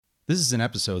This is an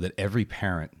episode that every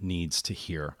parent needs to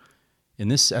hear. In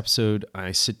this episode,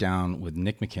 I sit down with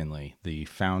Nick McKinley, the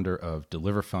founder of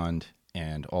Deliver Fund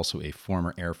and also a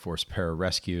former Air Force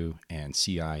pararescue and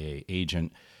CIA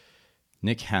agent.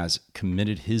 Nick has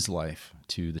committed his life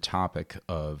to the topic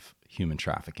of human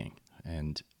trafficking,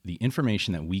 and the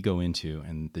information that we go into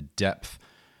and the depth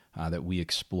that we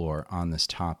explore on this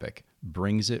topic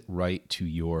brings it right to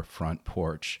your front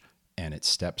porch, and it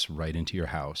steps right into your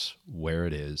house where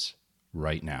it is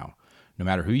right now. No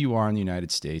matter who you are in the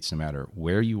United States, no matter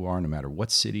where you are, no matter what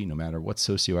city, no matter what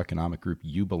socioeconomic group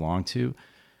you belong to,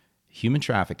 human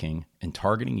trafficking and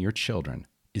targeting your children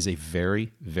is a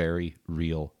very, very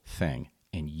real thing,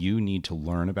 and you need to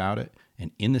learn about it.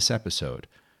 And in this episode,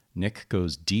 Nick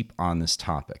goes deep on this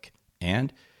topic,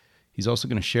 and he's also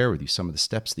going to share with you some of the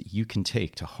steps that you can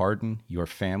take to harden your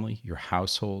family, your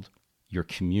household, your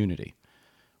community.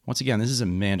 Once again, this is a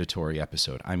mandatory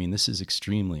episode. I mean, this is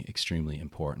extremely, extremely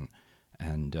important.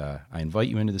 And I invite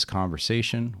you into this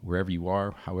conversation wherever you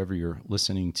are, however you're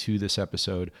listening to this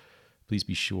episode. Please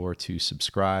be sure to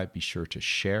subscribe. Be sure to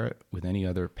share it with any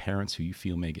other parents who you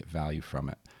feel may get value from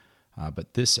it.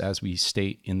 But this, as we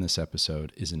state in this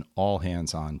episode, is an all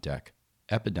hands on deck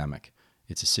epidemic.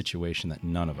 It's a situation that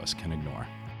none of us can ignore.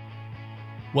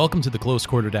 Welcome to the Close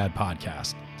Quarter Dad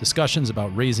podcast, discussions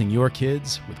about raising your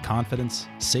kids with confidence,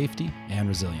 safety, and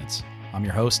resilience. I'm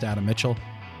your host, Adam Mitchell,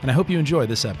 and I hope you enjoy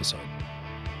this episode.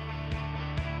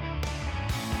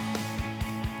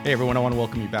 Hey everyone, I want to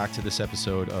welcome you back to this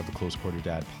episode of the Close Quarter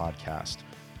Dad podcast.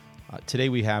 Today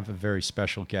we have a very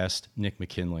special guest, Nick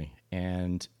McKinley,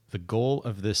 and the goal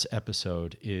of this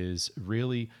episode is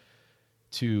really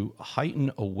to heighten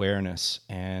awareness.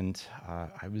 And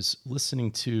I was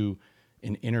listening to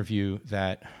an interview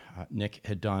that Nick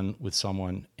had done with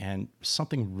someone, and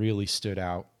something really stood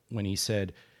out when he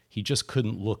said he just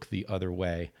couldn't look the other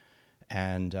way.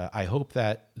 And I hope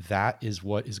that that is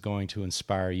what is going to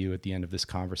inspire you at the end of this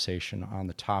conversation on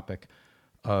the topic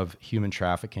of human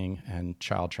trafficking and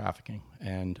child trafficking.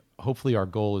 And hopefully our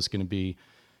goal is going to be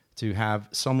to have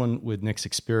someone with Nick's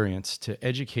experience to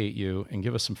educate you and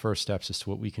give us some first steps as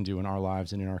to what we can do in our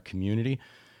lives and in our community,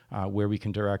 where we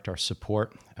can direct our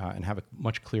support and have a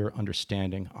much clearer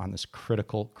understanding on this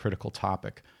critical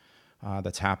topic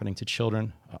that's happening to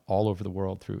children all over the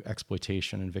world through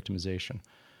exploitation and victimization.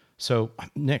 So,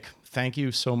 Nick, thank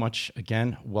you so much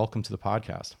again. Welcome to the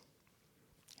podcast.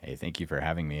 Hey, thank you for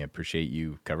having me. I appreciate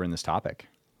you covering this topic.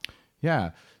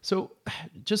 Yeah. So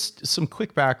just some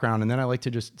quick background, and then I like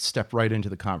to just step right into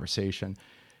the conversation.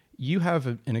 You have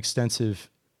an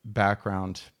extensive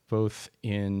background, both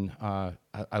in,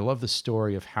 I love the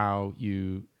story of how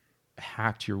you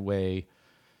hacked your way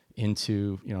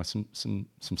into, some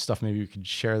stuff. Maybe you could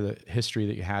share the history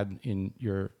that you had in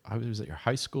your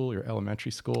high school, your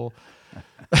elementary school?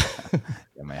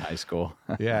 Yeah, my high school.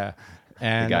 Yeah.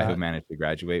 And the guy who managed to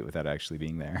graduate without actually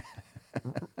being there.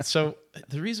 So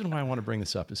the reason why I want to bring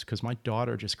this up is because my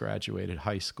daughter just graduated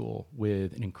high school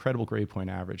with an incredible grade point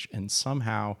average and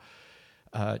somehow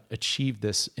achieved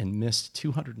this and missed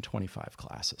 225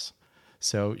 classes.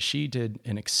 So she did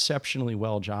an exceptionally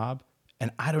well job. And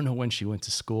I don't know when she went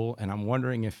to school, and I'm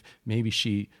wondering if maybe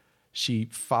she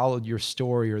followed your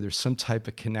story or there's some type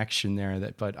of connection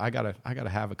there. But I gotta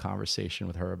have a conversation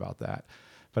with her about that.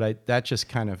 But that just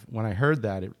kind of, when I heard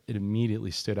that, it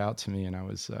immediately stood out to me, and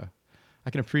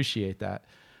I can appreciate that.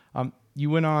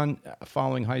 You went on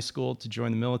following high school to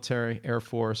join the military, Air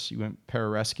Force. You went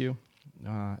pararescue,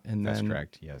 and That's then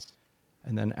correct. Yes.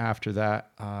 And then after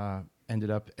that, ended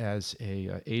up as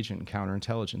a agent in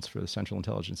counterintelligence for the Central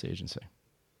Intelligence Agency.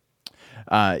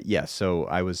 Yes. So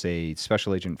I was a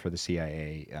special agent for the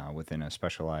CIA within a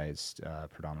specialized,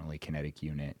 predominantly kinetic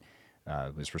unit.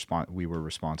 We were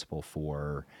responsible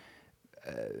for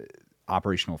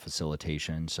operational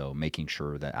facilitation, so making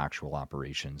sure that actual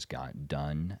operations got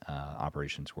done.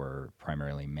 Operations were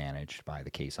primarily managed by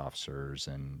the case officers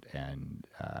and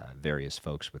various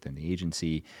folks within the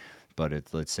agency. But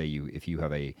let's say if you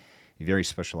have a very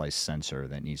specialized sensor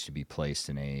that needs to be placed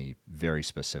in a very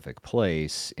specific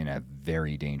place in a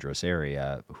very dangerous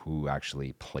area, who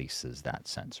actually places that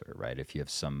sensor, right? If you have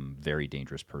some very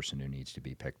dangerous person who needs to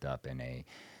be picked up on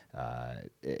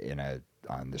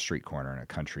the street corner in a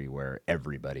country where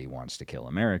everybody wants to kill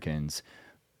Americans,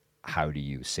 how do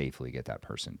you safely get that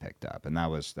person picked up? And that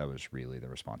was really the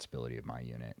responsibility of my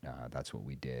unit. That's what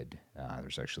we did.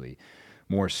 There's actually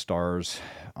more stars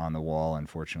on the wall,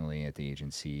 unfortunately, at the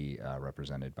agency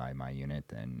represented by my unit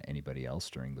than anybody else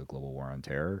during the global war on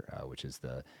terror, which is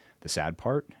the sad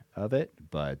part of it.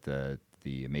 But the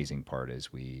amazing part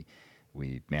is we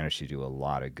we managed to do a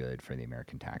lot of good for the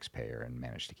American taxpayer and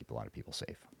managed to keep a lot of people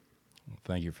safe. Well,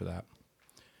 thank you for that.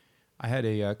 I had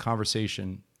a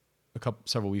conversation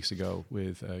several weeks ago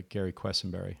with Gary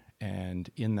Quessenberry, and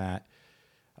in that,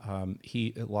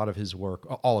 a lot of his work,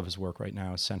 all of his work right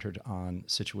now, is centered on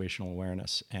situational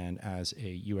awareness. And as a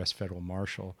U.S. federal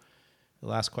marshal, the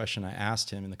last question I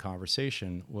asked him in the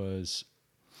conversation was,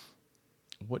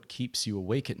 "What keeps you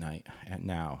awake at night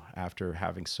now after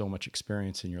having so much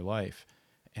experience in your life?"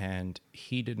 And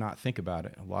he did not think about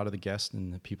it. A lot of the guests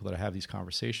and the people that I have these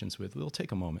conversations with, they'll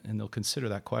take a moment and they'll consider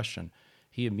that question.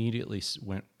 He immediately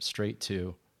went straight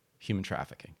to human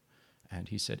trafficking. And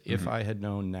he said, if I had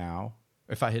known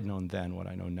then what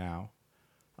I know now,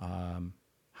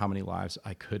 how many lives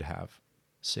I could have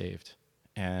saved.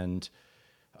 And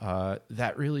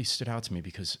that really stood out to me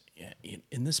because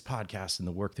in this podcast and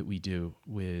the work that we do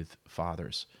with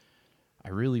fathers, I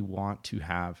really want to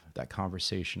have that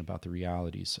conversation about the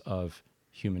realities of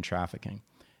human trafficking.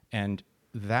 And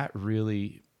that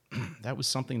really, that was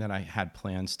something that I had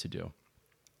plans to do.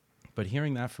 But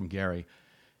hearing that from Gary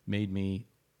made me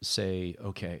say,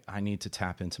 okay, I need to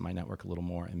tap into my network a little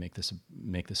more and make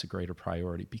this a greater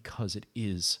priority because it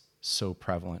is so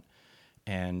prevalent.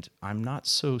 And I'm not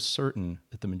so certain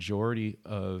that the majority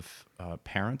of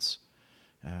parents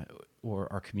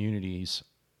or our communities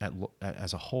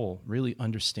as a whole really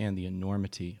understand the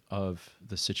enormity of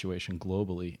the situation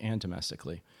globally and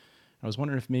domestically. I was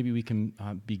wondering if maybe we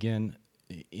can begin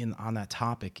on that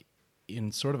topic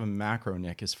in sort of a macro,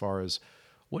 Nick, as far as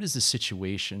what is the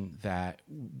situation that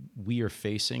we are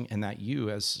facing and that you,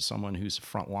 as someone who's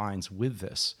front lines with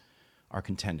this, are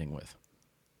contending with?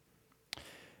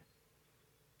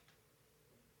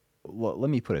 Well, let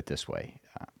me put it this way.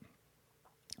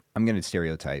 I'm going to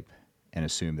stereotype and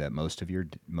assume that most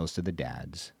of the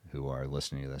dads who are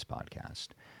listening to this podcast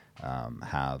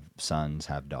have sons,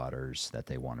 have daughters that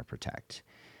they want to protect.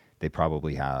 They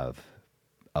probably have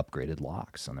upgraded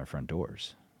locks on their front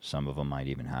doors. Some of them might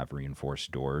even have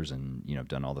reinforced doors and,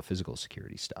 done all the physical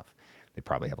security stuff. They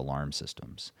probably have alarm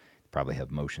systems. They probably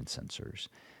have motion sensors.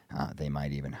 They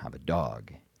might even have a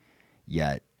dog.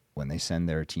 Yet, when they send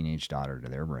their teenage daughter to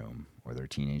their room or their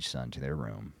teenage son to their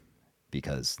room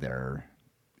because they're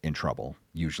in trouble,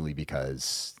 usually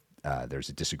because there's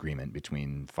a disagreement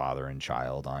between father and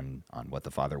child on what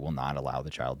the father will not allow the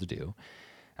child to do.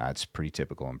 It's pretty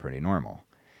typical and pretty normal.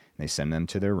 They send them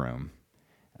to their room,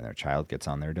 and their child gets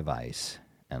on their device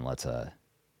and lets a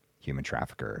human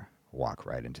trafficker walk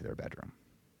right into their bedroom.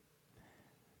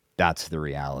 That's the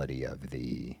reality of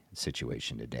the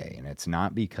situation today. And it's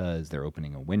not because they're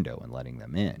opening a window and letting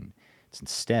them in. It's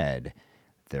instead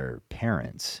their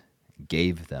parents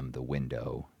gave them the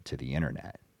window to the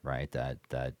internet, right? That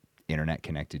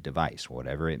internet-connected device,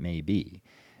 whatever it may be,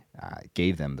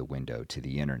 gave them the window to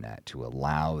the internet to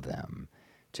allow them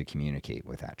to communicate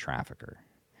with that trafficker.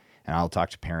 And I'll talk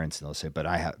to parents and they'll say, but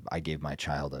I gave my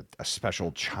child a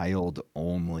special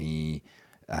child-only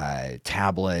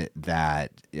tablet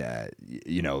that,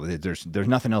 there's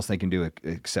nothing else they can do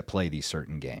except play these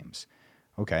certain games.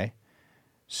 Okay.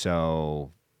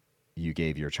 So you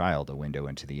gave your child a window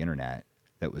into the internet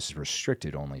that was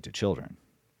restricted only to children.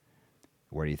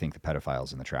 Where do you think the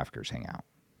pedophiles and the traffickers hang out?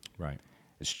 Right.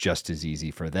 It's just as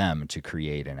easy for them to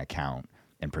create an account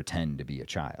and pretend to be a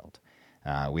child.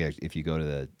 If you go to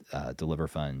the Deliver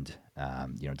Fund,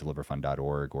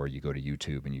 deliverfund.org, or you go to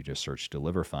YouTube and you just search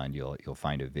Deliver Fund, you'll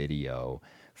find a video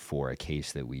for a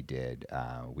case that we did.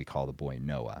 We call the boy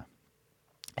Noah.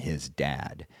 His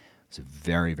dad was a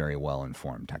very, very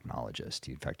well-informed technologist.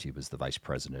 In fact, he was the vice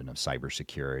president of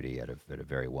cybersecurity at a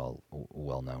very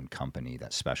well-known company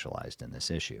that specialized in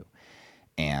this issue.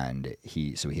 And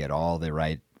he had all the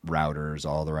right routers,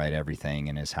 all the right everything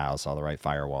in his house, all the right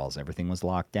firewalls. Everything was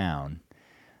locked down.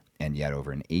 And yet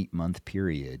over an 8-month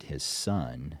period, his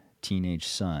teenage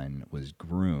son, was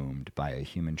groomed by a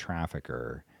human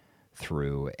trafficker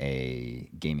through a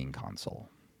gaming console.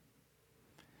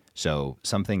 So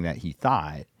something that he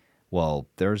thought, well,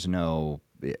 there's no,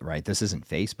 right, this isn't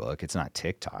Facebook, it's not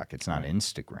TikTok, it's not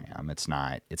Instagram,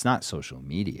 it's not social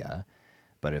media,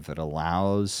 but if it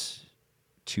allows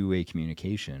two-way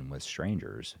communication with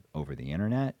strangers over the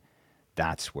internet,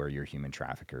 that's where your human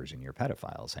traffickers and your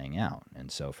pedophiles hang out.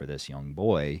 And so for this young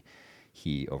boy,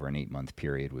 he, over an 8-month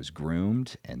period, was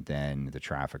groomed, and then the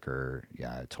trafficker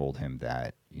told him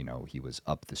that, he was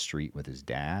up the street with his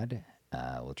dad.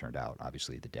 Well, it turned out,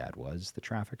 obviously, the dad was the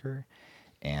trafficker,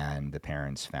 and the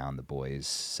parents found the boy's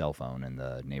cell phone in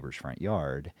the neighbor's front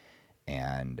yard.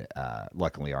 And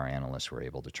luckily, our analysts were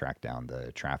able to track down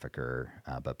the trafficker.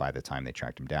 But by the time they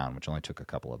tracked him down, which only took a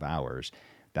couple of hours,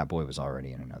 That boy was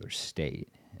already in another state,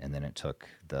 and then it took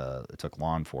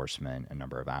law enforcement a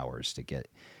number of hours to get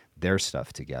their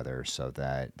stuff together so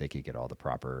that they could get all the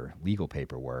proper legal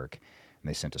paperwork. And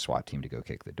they sent a SWAT team to go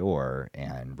kick the door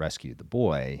and rescue the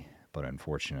boy, but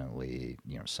unfortunately,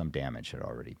 some damage had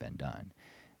already been done.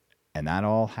 And that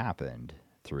all happened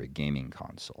through a gaming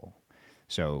console.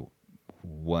 So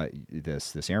what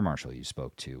this air marshal you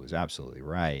spoke to was absolutely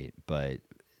right, but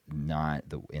not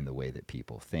in the way that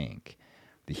people think.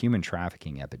 The human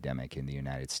trafficking epidemic in the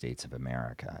United States of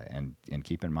America, and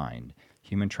keep in mind, the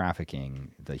human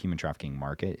trafficking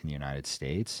market in the United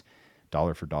States,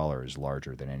 dollar for dollar, is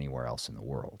larger than anywhere else in the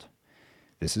world.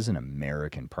 This is an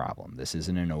American problem. This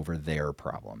isn't an over there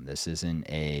problem. This isn't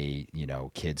a,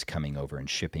 kids coming over in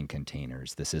shipping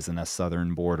containers. This isn't a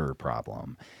southern border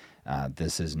problem.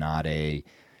 This is not the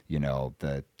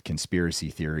conspiracy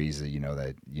theories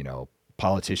that,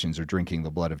 politicians are drinking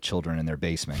the blood of children in their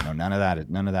basement. No, none of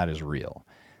that is real.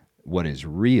 What is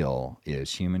real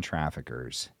is human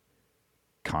traffickers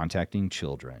contacting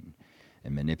children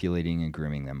and manipulating and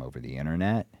grooming them over the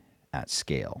internet at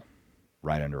scale,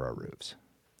 right under our roofs.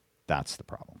 That's the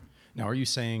problem. Now, are you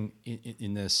saying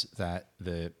in this that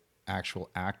the actual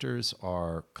actors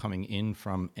are coming in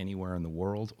from anywhere in the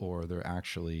world, or they're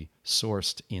actually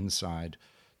sourced inside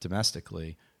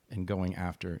domestically and going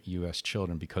after U.S.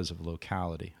 children because of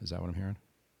locality? Is that what I'm hearing?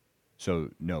 So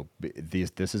no,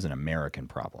 this is an American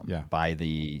problem. Yeah. By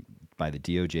the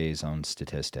DOJ's own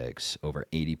statistics, over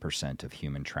 80% of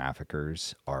human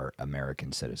traffickers are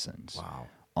American citizens. Wow.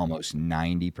 Almost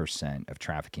 90% of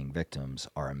trafficking victims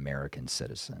are American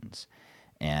citizens.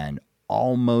 And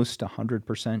almost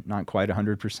 100%, not quite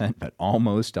 100%, but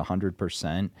almost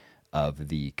 100% of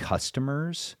the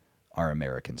customers are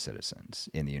American citizens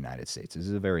in the United States. This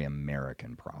is a very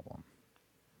American problem.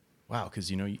 Wow, because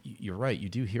you're right. You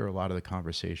do hear a lot of the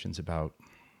conversations about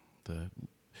the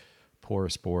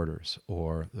porous borders,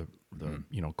 or the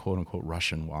quote unquote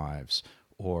Russian wives,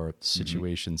 or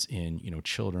situations in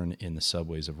children in the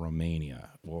subways of Romania,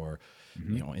 or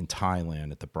in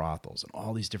Thailand at the brothels, and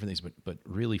all these different things. But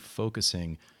really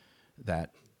focusing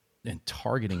that and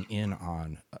targeting in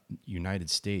on United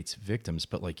States victims.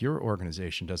 But like, your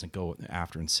organization doesn't go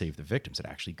after and save the victims; it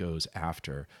actually goes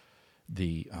after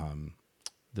the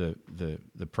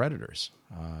predators.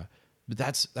 But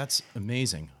that's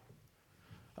amazing.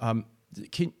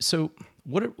 So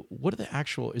what are the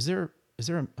actual? Is there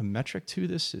a metric to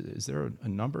this? Is there a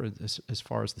number as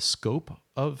far as the scope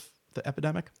of the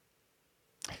epidemic?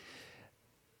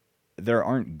 There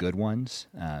aren't good ones,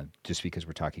 just because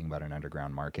we're talking about an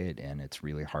underground market, and it's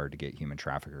really hard to get human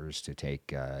traffickers to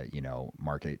take,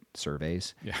 market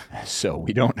surveys. Yeah. So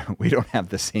we don't have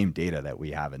the same data that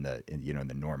we have in the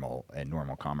normal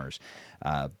commerce.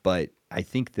 But I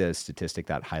think the statistic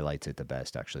that highlights it the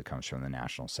best actually comes from the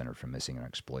National Center for Missing and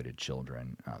Exploited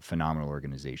Children, a phenomenal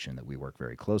organization that we work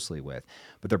very closely with.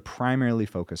 But they're primarily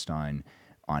focused on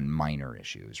minor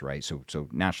issues, right? So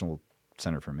National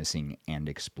Center for Missing and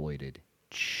Exploited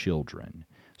Children.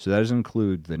 So that doesn't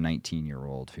include the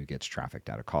 19-year-old who gets trafficked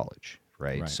out of college,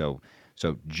 right? So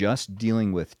just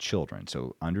dealing with children,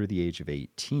 so under the age of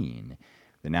 18,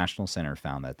 the National Center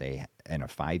found that they, in a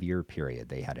 5-year period,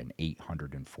 they had an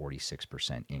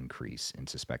 846% increase in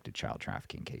suspected child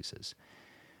trafficking cases.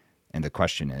 And the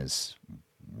question is,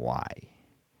 why?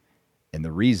 And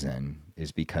the reason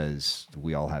is because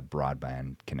we all have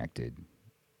broadband connected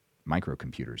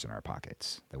microcomputers in our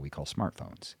pockets that we call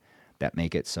smartphones that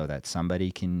make it so that somebody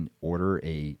can order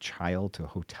a child to a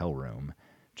hotel room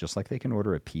just like they can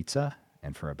order a pizza,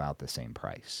 and for about the same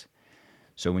price.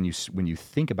 So when you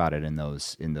think about it in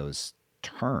those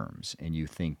terms, and you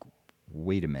think,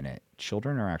 wait a minute,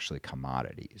 children are actually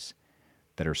commodities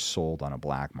that are sold on a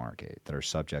black market, that are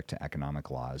subject to economic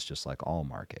laws just like all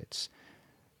markets.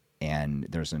 And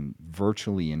there's a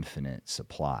virtually infinite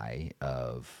supply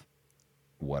of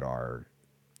what are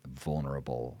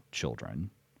vulnerable children,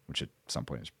 which at some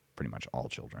point is pretty much all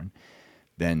children.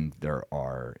 Then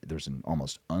there's an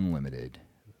almost unlimited,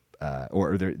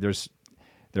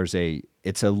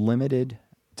 it's a limited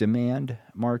demand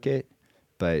market,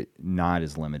 but not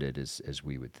as limited as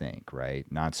we would think, right?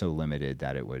 Not so limited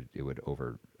that it would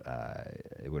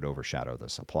overshadow the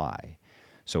supply.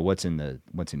 So what's in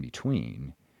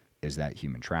between is that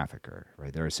human trafficker,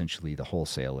 right? They're essentially the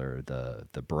wholesaler,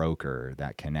 the broker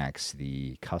that connects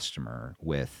the customer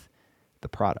with the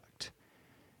product.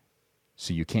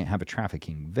 So you can't have a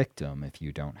trafficking victim if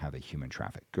you don't have a human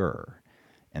trafficker.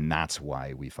 And that's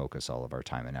why we focus all of our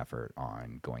time and effort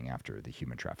on going after the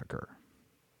human trafficker.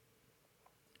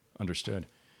 Understood.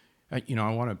 I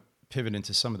want to pivot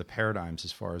into some of the paradigms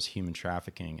as far as human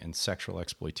trafficking and sexual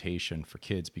exploitation for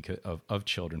kids because of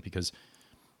children, because,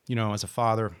 as a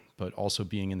father, but also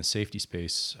being in the safety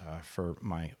space for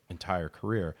my entire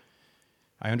career,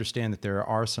 I understand that there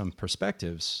are some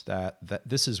perspectives that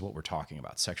this is what we're talking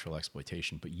about, sexual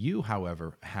exploitation. But you,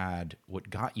 however, had what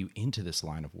got you into this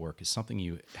line of work is something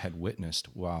you had witnessed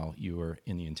while you were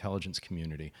in the intelligence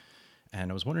community. And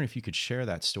I was wondering if you could share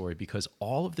that story, because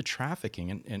all of the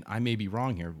trafficking, and I may be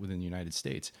wrong here, within the United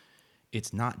States,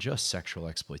 it's not just sexual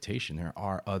exploitation. There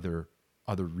are other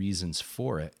reasons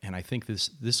for it. And I think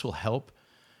this will help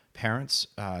parents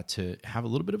to have a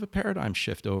little bit of a paradigm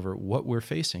shift over what we're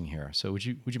facing here. So would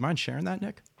you mind sharing that,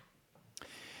 Nick?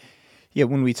 Yeah,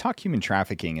 when we talk human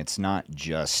trafficking, it's not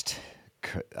just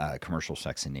commercial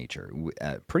sex in nature.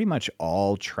 Pretty much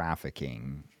all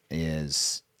trafficking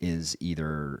is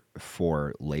either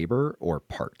for labor or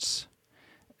parts.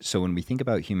 So when we think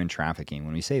about human trafficking,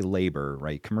 when we say labor,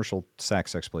 right, commercial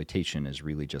sex exploitation is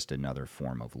really just another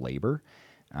form of labor.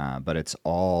 But it's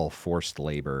all forced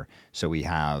labor. So we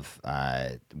have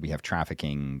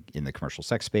trafficking in the commercial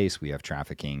sex space. We have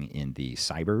trafficking in the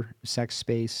cyber sex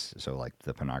space. So like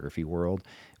the pornography world.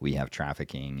 We have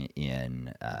trafficking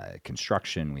in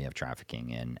construction. We have trafficking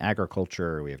in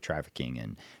agriculture. We have trafficking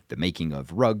in the making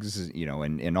of rugs.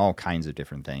 And all kinds of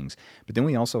different things. But then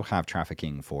we also have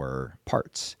trafficking for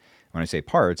parts. When I say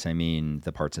parts, I mean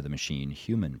the parts of the machine,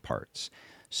 human parts.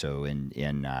 So in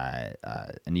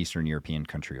an Eastern European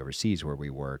country overseas where we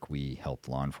work, we helped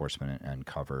law enforcement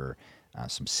uncover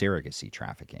some surrogacy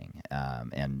trafficking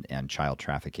and child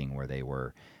trafficking, where they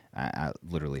were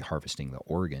literally harvesting the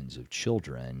organs of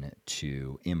children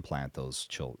to implant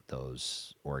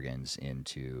those organs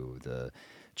into the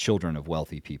children of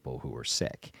wealthy people who were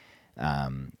sick.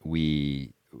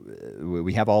 We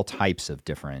have all types of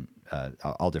different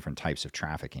types of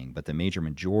trafficking, but the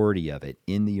majority of it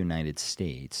in the United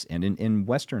States and in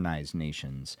westernized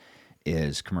nations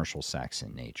is commercial sex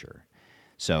in nature.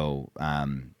 So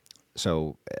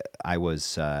I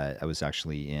was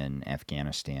actually in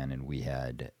Afghanistan, and we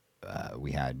had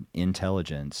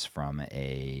intelligence from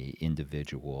a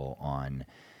individual on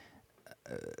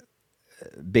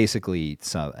basically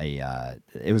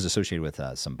it was associated with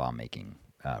some bomb making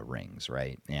rings,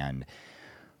 right? And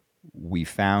we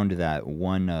found that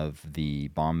one of the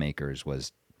bomb makers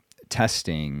was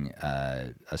testing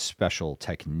a special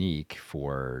technique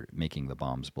for making the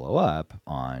bombs blow up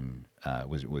on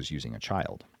was using a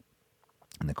child.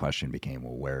 And the question became,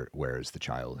 well, where is the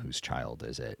child? Whose child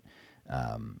is it?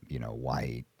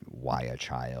 Why a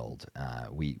child?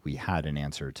 We had an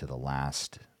answer to the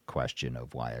last question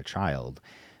of why a child,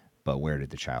 but where did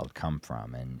the child come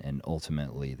from? And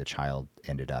ultimately, the child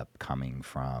ended up coming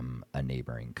from a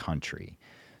neighboring country.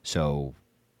 So,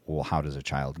 well, how does a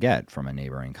child get from a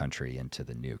neighboring country into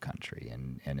the new country?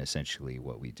 And essentially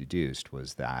what we deduced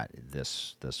was that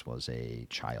this was a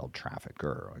child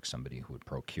trafficker, like somebody who would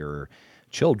procure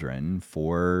children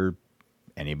for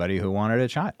anybody who wanted a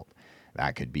child.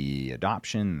 That could be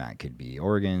adoption, that could be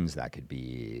organs, that could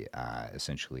be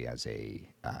essentially as a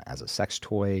sex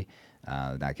toy,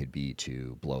 that could be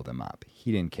to blow them up.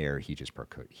 He didn't care. He just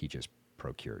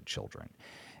procured children.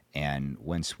 And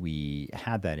once we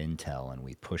had that intel and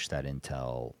we pushed that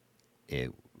intel,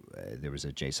 there was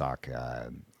a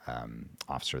JSOC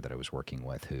officer that I was working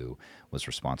with who was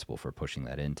responsible for pushing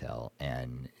that intel.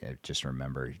 And I just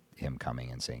remember him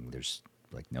coming and saying, "There's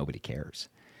nobody cares.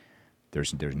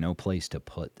 There's no place to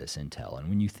put this intel." And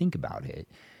when you think about it,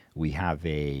 we have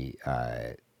a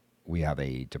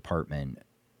department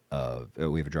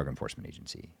we have a drug enforcement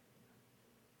agency.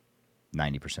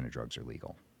 90% of drugs are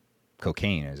legal.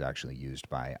 Cocaine is actually used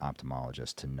by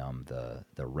ophthalmologists to numb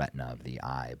the retina of the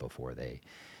eye before they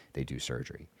do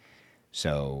surgery.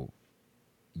 So,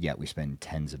 yet we spend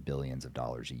tens of billions of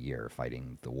dollars a year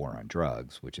fighting the war on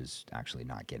drugs, which is actually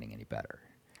not getting any better.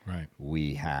 Right.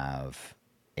 We have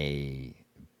a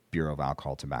Bureau of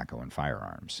Alcohol, Tobacco, and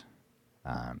Firearms.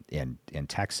 In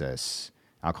Texas,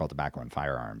 alcohol, tobacco, and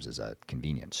firearms is a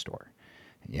convenience store.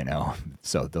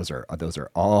 So those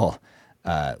are all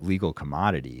legal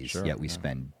commodities. Sure, yet we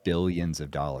spend billions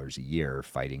of dollars a year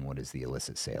fighting what is the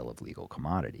illicit sale of legal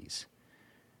commodities.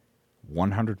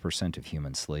 100% of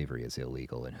human slavery is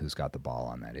illegal, and who's got the ball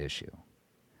on that issue?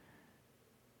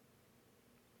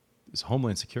 Is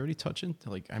Homeland Security touching?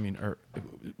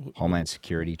 Homeland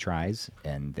Security tries,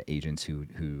 and the agents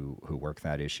who work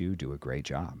that issue do a great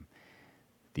job.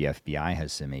 The FBI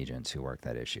has some agents who work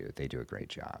that issue. They do a great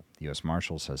job. The U.S.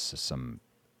 Marshals has some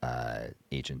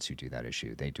agents who do that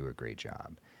issue. They do a great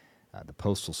job. The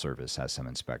Postal Service has some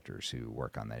inspectors who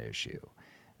work on that issue.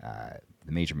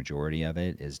 The major majority of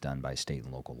it is done by state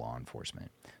and local law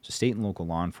enforcement. So state and local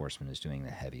law enforcement is doing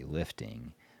the heavy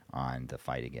lifting on the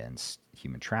fight against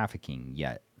human trafficking,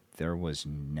 yet there was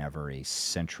never a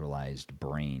centralized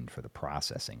brain for the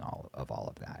processing of all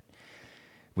of that.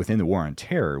 Within the war on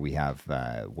terror, we have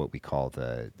what we call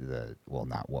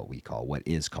what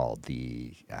is called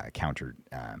the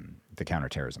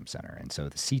counterterrorism center, and so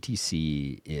the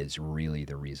CTC is really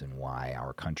the reason why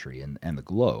our country and the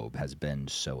globe has been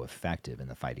so effective in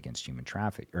the fight against human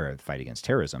traffic or the fight against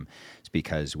terrorism. It's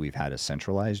because we've had a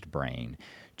centralized brain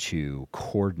to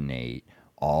coordinate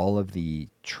all of the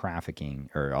trafficking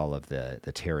or all of the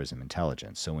terrorism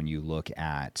intelligence. So when you look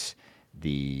at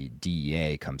the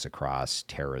DEA comes across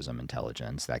terrorism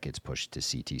intelligence that gets pushed to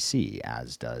CTC,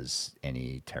 as does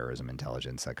any terrorism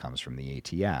intelligence that comes from the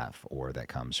ATF or that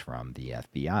comes from the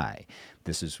FBI.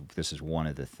 This is one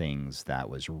of the things that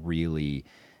was really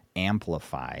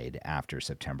amplified after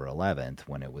September 11th,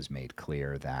 when it was made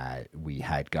clear that we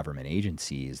had government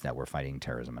agencies that were fighting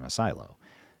terrorism in a silo.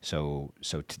 So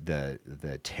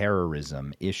the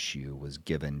terrorism issue was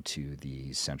given to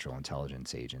the Central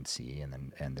Intelligence Agency,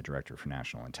 and the Director for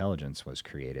National Intelligence was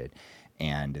created,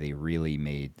 and they really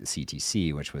made the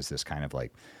CTC, which was this kind of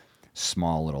like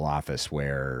small little office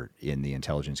where in the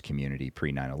intelligence community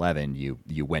pre 9/11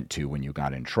 you went to when you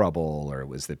got in trouble, or it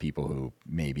was the people who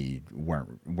maybe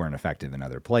weren't effective in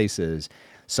other places.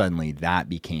 Suddenly that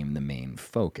became the main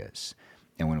focus.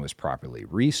 And when it was properly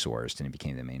resourced and it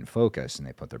became the main focus and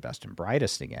they put their best and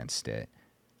brightest against it,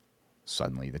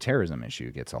 suddenly the terrorism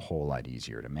issue gets a whole lot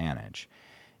easier to manage.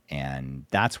 And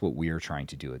that's what we're trying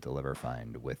to do at Deliver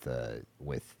Fund with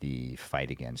the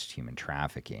fight against human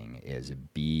trafficking, is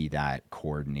be that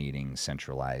coordinating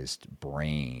centralized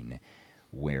brain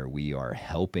where we are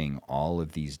helping all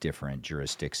of these different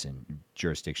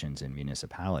jurisdictions and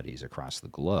municipalities across the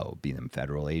globe, be them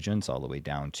federal agents all the way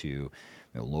down to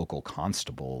local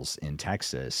constables in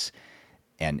Texas,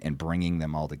 and bringing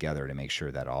them all together to make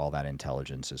sure that all that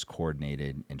intelligence is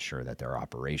coordinated, ensure that their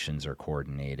operations are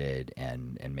coordinated,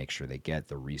 and make sure they get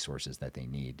the resources that they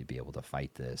need to be able to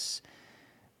fight this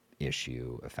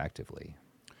issue effectively.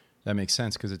 That makes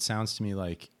sense, because it sounds to me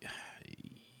like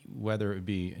whether it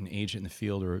be an agent in the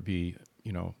field or it be,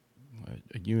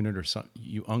 a unit or something,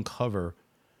 you uncover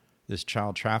this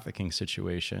child trafficking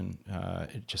situation.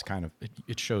 It just kind of,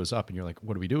 it shows up and you're like,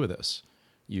 what do we do with this?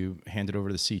 You hand it over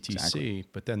to the CTC, exactly.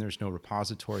 But then there's no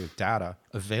repository of data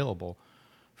available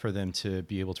for them to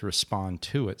be able to respond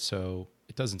to it. So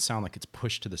it doesn't sound like it's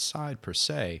pushed to the side per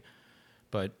se,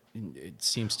 but it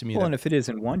seems to me and if it is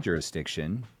in one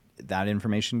jurisdiction, that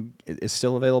information is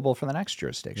still available for the next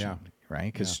jurisdiction,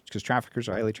 right? Because traffickers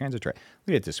are highly transitory.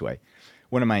 Look at it this way.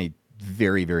 One of my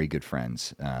very, very good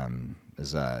friends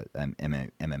is an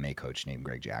MMA coach named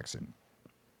Greg Jackson.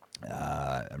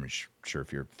 I'm not sure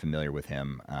if you're familiar with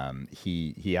him.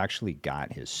 He actually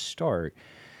got his start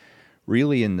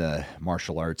really in the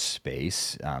martial arts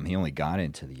space. He only got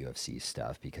into the UFC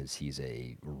stuff because he's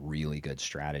a really good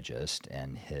strategist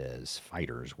and his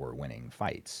fighters were winning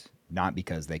fights. Not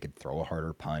because they could throw a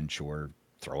harder punch or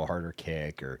throw a harder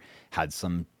kick or had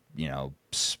some,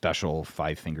 special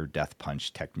 5-finger death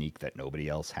punch technique that nobody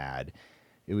else had.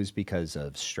 It was because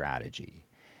of strategy.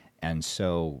 And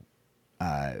so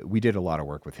we did a lot of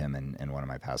work with him in one of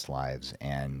my past lives.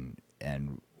 And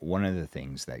one of the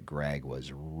things that Greg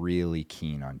was really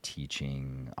keen on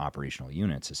teaching operational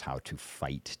units is how to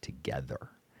fight together.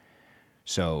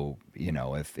 So,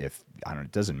 if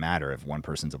it doesn't matter if one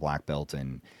person's a black belt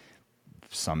in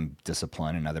some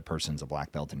discipline, another person's a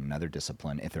black belt in another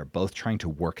discipline. If they're both trying to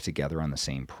work together on the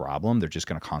same problem, they're just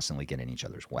going to constantly get in each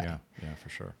other's way. Yeah, for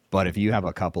sure. But if you have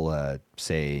a couple of,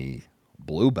 say,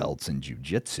 blue belts in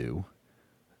jiu-jitsu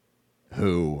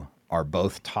who are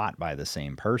both taught by the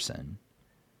same person,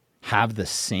 have the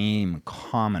same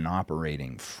common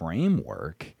operating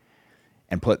framework,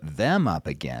 and put them up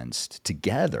against,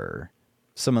 together,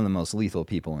 some of the most lethal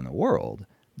people in the world,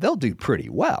 they'll do pretty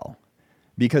well.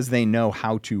 Because they know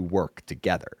how to work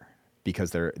together,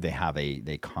 because they have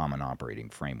a common operating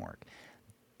framework.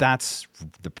 That's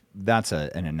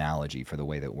an analogy for the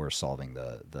way that we're solving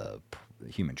the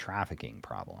human trafficking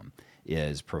problem,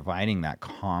 is providing that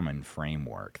common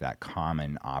framework, that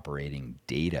common operating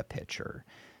data picture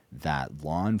that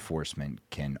law enforcement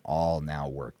can all now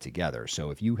work together.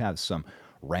 So if you have some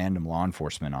random law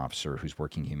enforcement officer who's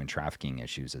working human trafficking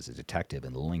issues as a detective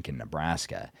in Lincoln,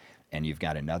 Nebraska, and you've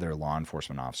got another law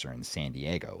enforcement officer in San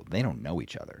Diego, they don't know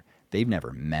each other. They've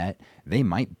never met. They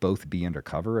might both be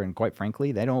undercover, and quite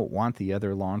frankly, they don't want the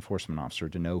other law enforcement officer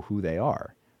to know who they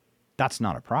are. That's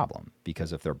not a problem,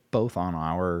 because if they're both on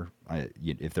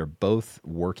if they're both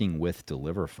working with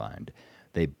Deliver Fund,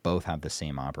 they both have the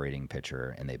same operating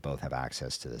picture and they both have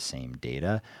access to the same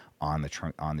data on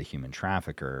the human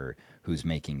trafficker who's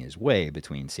making his way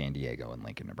between San Diego and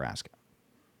Lincoln, Nebraska,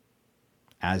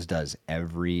 as does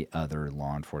every other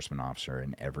law enforcement officer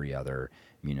and every other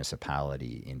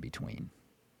municipality in between.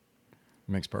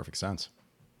 Makes perfect sense.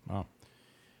 Wow.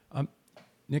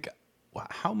 Nick,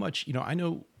 how much, I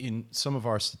know in some of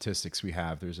our statistics we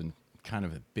have, there's a kind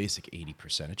of a basic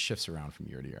 80%. It shifts around from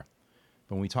year to year.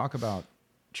 But when we talk about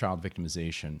child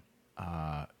victimization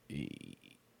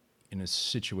in a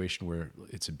situation where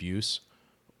it's abuse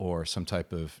or some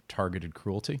type of targeted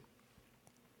cruelty,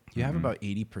 you have about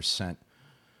 80%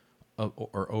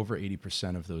 or over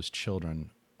 80% of those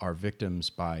children are victims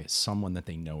by someone that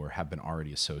they know or have been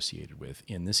already associated with.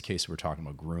 In this case, we're talking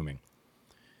about grooming.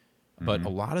 But a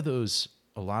lot of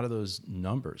those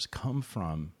numbers come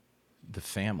from the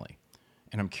family.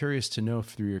 And I'm curious to know,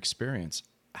 through your experience,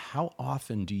 how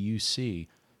often do you see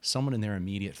someone in their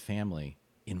immediate family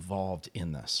involved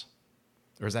in this?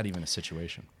 Or is that even a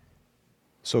situation?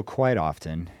 So quite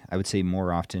often, I would say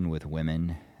more often with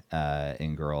women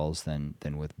and girls than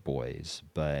with boys,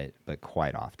 but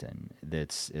quite often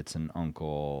it's an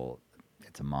uncle,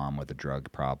 it's a mom with a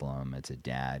drug problem, it's a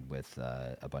dad with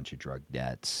a bunch of drug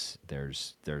debts.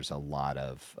 There's a lot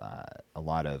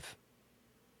of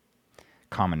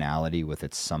commonality with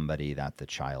it's somebody that the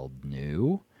child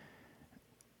knew.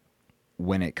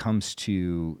 When it comes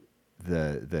to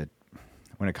really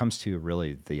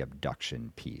the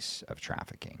abduction piece of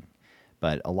trafficking,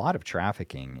 but a lot of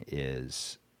trafficking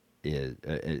is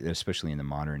especially in the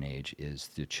modern age, is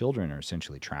the children are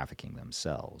essentially trafficking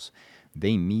themselves.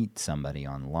 They meet somebody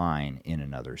online in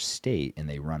another state and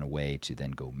they run away to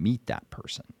then go meet that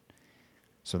person.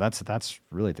 So that's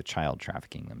really the child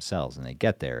trafficking themselves, and they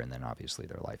get there and then obviously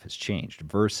their life has changed,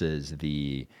 versus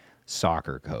the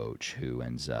soccer coach who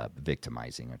ends up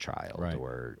victimizing a child, right,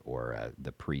 or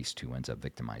the priest who ends up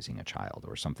victimizing a child,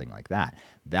 or something like that.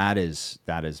 That is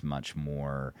much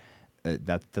more.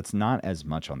 That's not as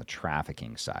much on the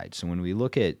trafficking side. So when we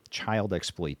look at child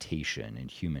exploitation and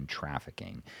human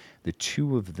trafficking, the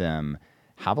two of them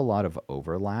have a lot of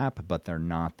overlap, but they're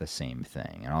not the same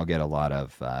thing. And I'll get a lot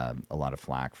of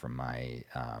flack from my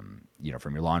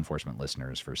from your law enforcement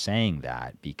listeners for saying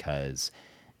that, because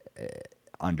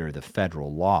under the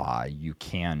federal law, you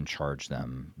can charge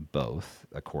them both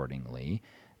accordingly.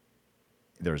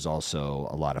 There's also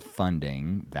a lot of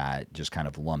funding that just kind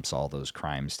of lumps all those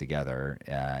crimes together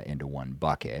into one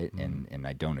bucket, and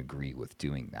I don't agree with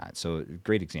doing that. So a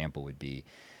great example would be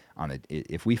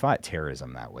if we fought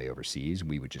terrorism that way overseas,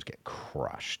 we would just get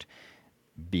crushed,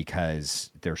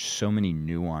 because there's so many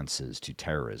nuances to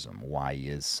terrorism. Why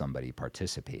is somebody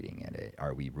participating in it?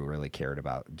 Are we really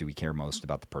do we care most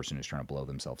about the person who's trying to blow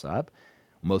themselves up?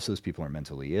 Most of those people are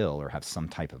mentally ill or have some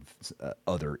type of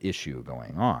other issue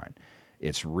going on.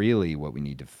 It's really what we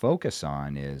need to focus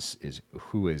on is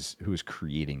who is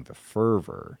creating the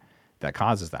fervor that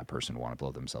causes that person to want to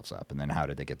blow themselves up, and then how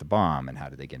did they get the bomb, and how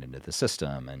did they get into the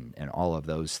system, and all of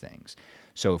those things.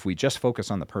 So if we just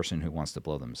focus on the person who wants to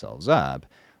blow themselves up,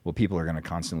 well, people are going to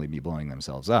constantly be blowing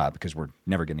themselves up, because we're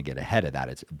never going to get ahead of that.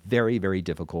 It's very, very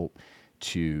difficult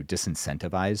to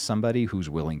disincentivize somebody who's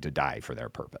willing to die for their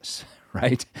purpose,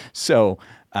 right? So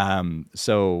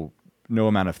no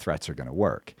amount of threats are going to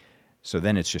work. So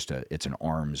then it's an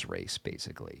arms race,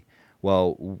 basically.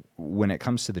 Well, when it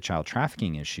comes to the child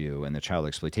trafficking issue and the child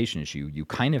exploitation issue, you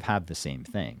kind of have the same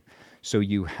thing. So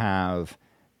you have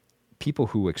people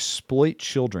who exploit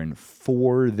children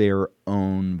for their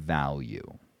own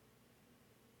value.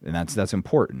 And that's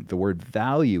important. The word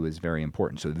value is very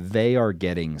important. So they are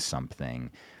getting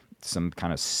something, some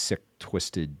kind of sick,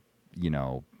 twisted,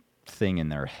 thing in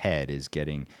their head is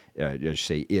getting,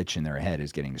 itch in their head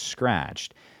is getting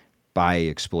scratched by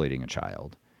exploiting a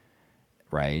child,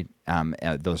 right?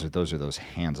 Those are those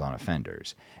hands-on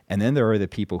offenders. And then there are the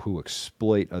people who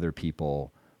exploit other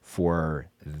people for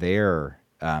their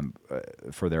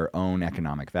own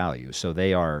economic value. So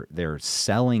they're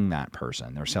selling that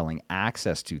person, they're selling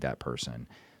access to that person,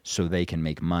 so they can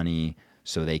make money,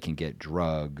 so they can get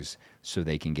drugs, so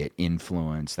they can get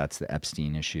influence. That's the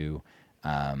Epstein issue,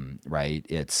 right?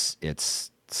 It's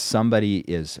somebody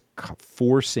is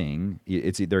forcing,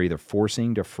 they're either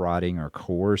forcing, defrauding, or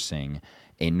coercing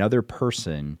another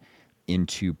person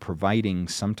into providing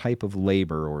some type of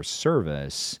labor or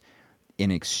service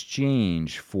in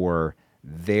exchange for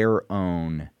their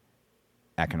own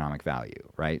economic value,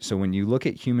 right? So when you look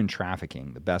at human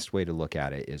trafficking, the best way to look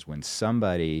at it is when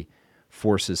somebody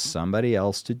forces somebody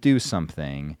else to do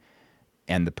something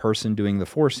and the person doing the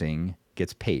forcing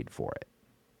gets paid for it.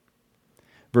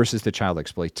 Versus the child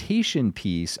exploitation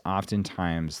piece,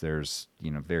 oftentimes there's,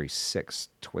 very sick,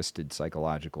 twisted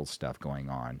psychological stuff going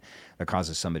on that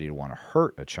causes somebody to want to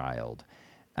hurt a child.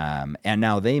 And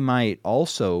now they might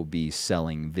also be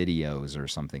selling videos or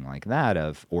something like that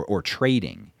or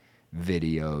trading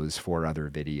videos for other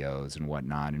videos and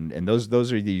whatnot. And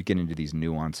those are, you get into these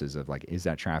nuances of like, is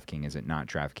that trafficking? Is it not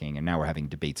trafficking? And now we're having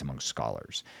debates among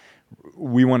scholars.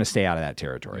 We want to stay out of that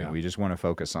territory. Yeah. We just want to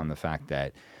focus on the fact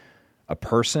that a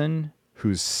person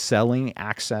who's selling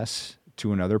access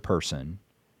to another person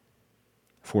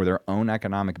for their own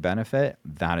economic benefit,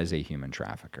 that is a human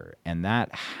trafficker. And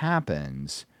that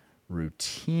happens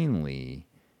routinely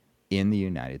in the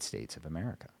United States of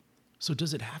America. So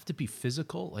does it have to be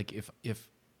physical? Like if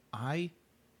I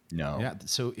No. Yeah.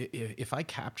 So if I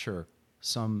capture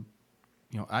some,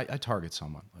 I target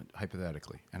someone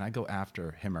hypothetically, and I go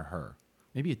after him or her,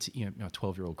 maybe it's a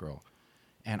 12-year-old girl,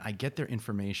 and I get their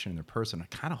information and their person,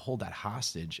 I kind of hold that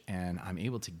hostage, and I'm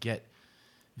able to get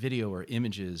video or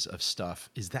images of stuff.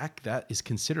 Is that is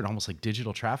considered almost like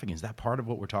digital trafficking? Is that part of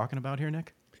what we're talking about here,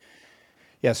 Nick?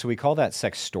 Yeah, so we call that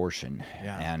sextortion.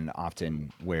 Yeah. And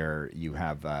often where you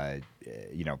have, well,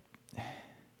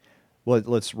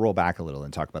 let's roll back a little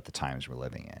and talk about the times we're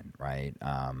living in, right?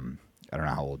 I don't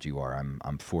know how old you are.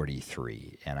 I'm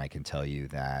 43, and I can tell you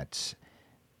that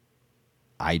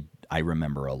I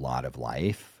remember a lot of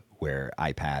life where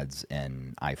iPads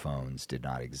and iPhones did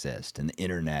not exist, and the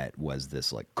internet was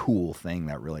this like cool thing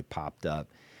that really popped up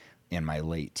in my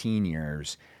late teen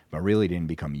years, but really didn't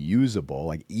become usable.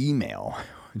 Like email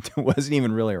wasn't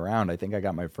even really around. I think I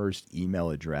got my first email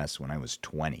address when I was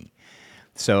 20.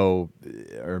 So,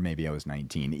 or maybe I was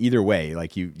 19. Either way,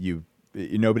 like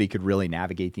nobody could really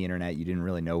navigate the internet. You didn't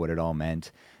really know what it all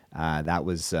meant. That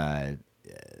was the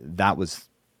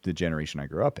generation I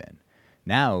grew up in.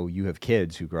 Now you have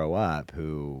kids who grow up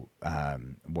who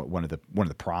one of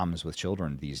the problems with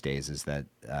children these days is that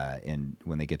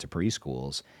when they get to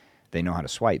preschools, they know how to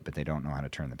swipe, but they don't know how to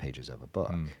turn the pages of a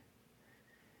book.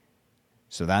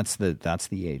 So that's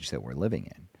the age that we're living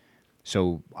in.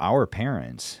 So our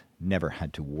parents never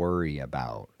had to worry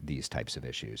about these types of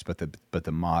issues, but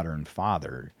the modern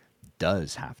father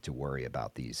does have to worry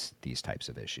about these types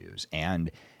of issues. And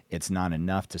it's not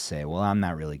enough to say, well, I'm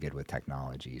not really good with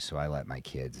technology, so I let my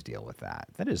kids deal with that.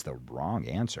 That is the wrong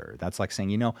answer. That's like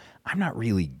saying, I'm not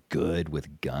really good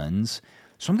with guns,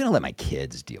 so I'm going to let my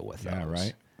kids deal with those. Yeah,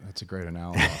 right. That's a great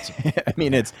analogy. I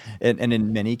mean, it's and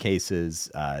in many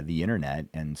cases, the internet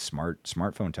and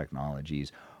smartphone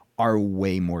technologies are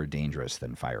way more dangerous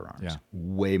than firearms. Yeah.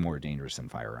 Way more dangerous than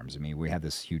firearms. I mean, we have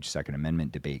this huge Second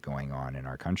Amendment debate going on in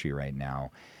our country right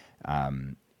now.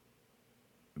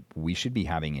 We should be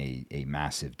having a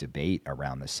massive debate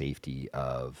around the safety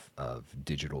of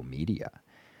digital media.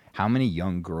 How many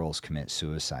young girls commit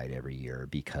suicide every year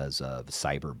because of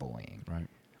cyberbullying? Right.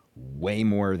 Way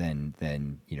more than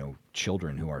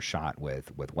children who are shot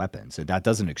with weapons. And that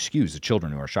doesn't excuse the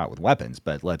children who are shot with weapons,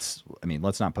 but let's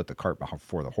not put the cart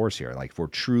before the horse here. Like, if we're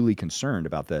truly concerned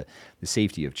about the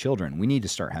safety of children, we need to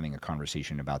start having a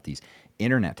conversation about these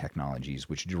internet technologies,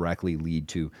 which directly lead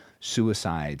to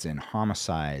suicides and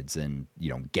homicides and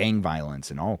gang violence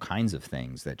and all kinds of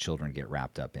things that children get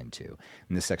wrapped up into.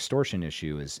 And this extortion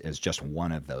issue is just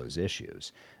one of those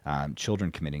issues.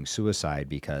 Children committing suicide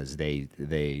because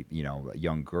a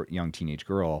young teenage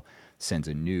girl sends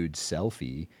a nude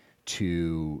selfie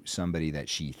to somebody that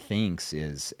she thinks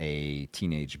is a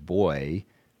teenage boy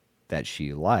that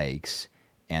she likes,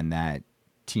 and that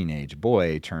teenage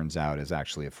boy turns out is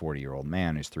actually a 40-year-old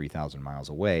man who's 3,000 miles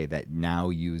away that now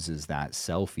uses that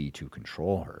selfie to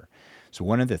control her. So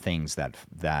one of the things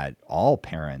that all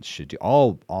parents should do,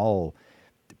 all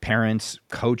parents,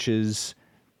 coaches,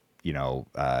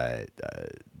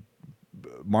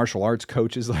 martial arts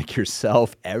coaches like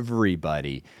yourself,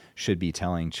 everybody should be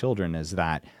telling children is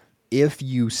that if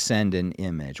you send an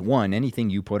image, one, anything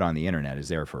you put on the internet is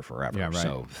there for forever. Yeah, right.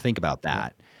 So think about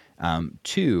that. Yeah.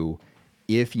 Two,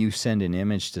 if you send an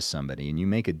image to somebody and you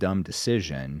make a dumb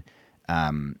decision,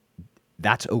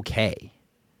 that's okay.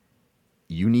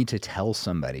 You need to tell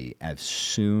somebody as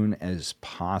soon as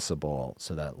possible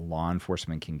so that law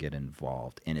enforcement can get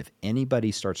involved. And if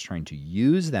anybody starts trying to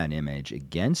use that image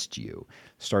against you,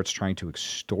 starts trying to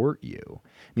extort you,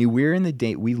 I mean,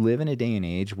 we live in a day and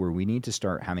age where we need to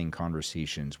start having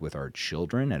conversations with our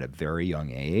children at a very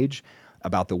young age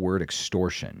about the word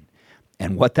extortion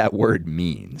and what that word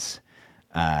means,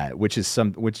 that's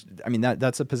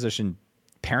a position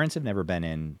parents have never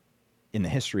been in the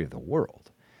history of the world.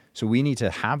 So we need to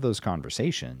have those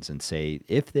conversations and say,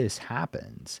 if this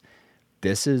happens,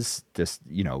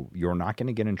 you're not going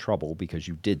to get in trouble because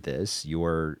you did this.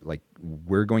 You're like,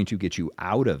 we're going to get you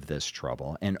out of this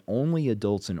trouble. And only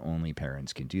adults and only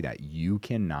parents can do that. You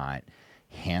cannot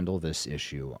handle this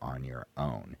issue on your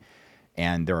own.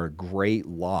 And there are great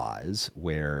laws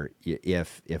where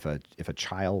if a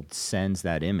child sends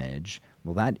that image,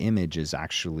 well, that image is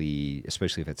actually,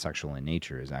 especially if it's sexual in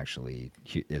nature, is actually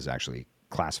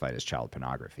classified as child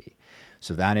pornography.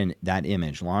 So that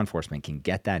image, law enforcement can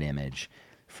get that image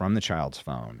from the child's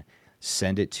phone,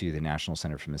 send it to the National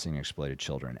Center for Missing and Exploited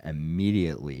Children,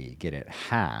 immediately get it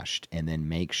hashed, and then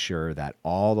make sure that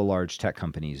all the large tech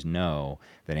companies know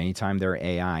that anytime their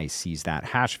AI sees that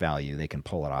hash value, they can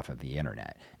pull it off of the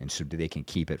internet, and so they can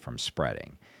keep it from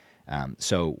spreading.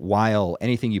 So while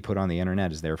anything you put on the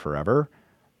internet is there forever,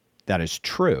 that is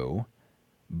true,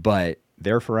 but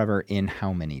they're forever in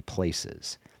how many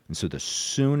places? And so the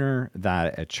sooner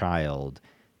that a child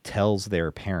tells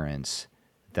their parents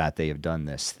that they have done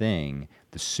this thing,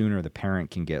 the sooner the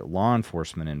parent can get law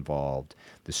enforcement involved,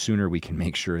 the sooner we can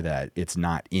make sure that it's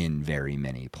not in very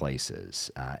many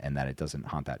places, and that it doesn't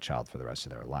haunt that child for the rest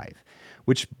of their life.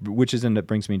 Which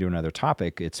brings me to another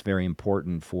topic. It's very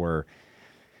important for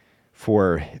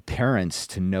parents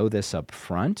to know this up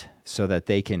front so that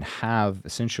they can have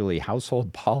essentially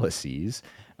household policies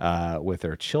with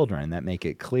their children that make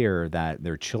it clear that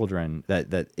their children,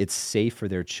 that it's safe for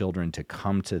their children to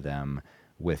come to them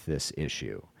with this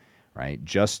issue, right?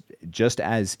 Just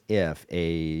as if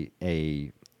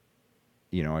a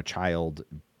child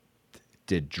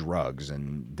did drugs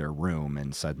in their room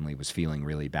and suddenly was feeling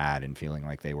really bad and feeling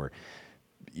like they were,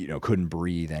 couldn't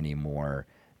breathe anymore.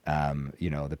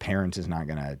 The parent is not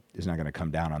gonna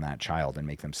come down on that child and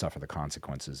make them suffer the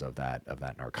consequences of that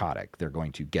narcotic. They're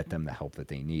going to get them the help that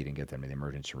they need and get them to the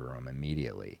emergency room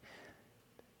immediately.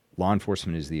 Law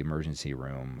enforcement is the emergency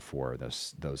room for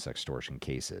those extortion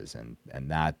cases, and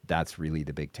that's really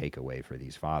the big takeaway for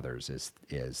these fathers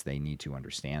is they need to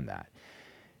understand that.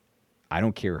 I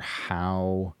don't care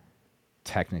how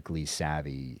technically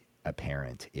savvy a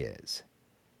parent is,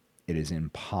 it is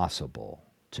impossible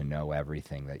to know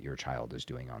everything that your child is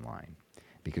doing online,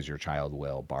 because your child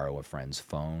will borrow a friend's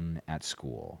phone at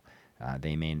school.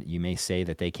 You may say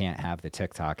that they can't have the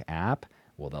TikTok app.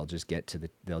 Well, they'll just get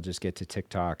to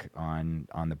TikTok on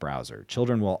the browser.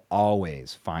 Children will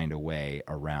always find a way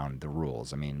around the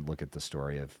rules. I mean, look at the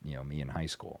story of me in high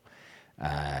school.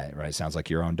 Right? Sounds like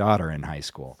your own daughter in high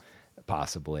school,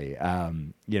 possibly.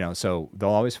 So they'll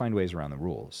always find ways around the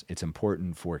rules. It's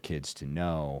important for kids to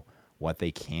know what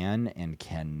they can and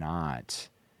cannot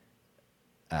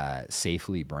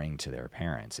safely bring to their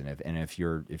parents. And if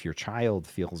your child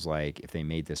feels like if they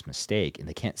made this mistake and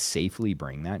they can't safely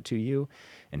bring that to you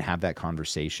and have that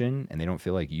conversation, and they don't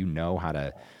feel like how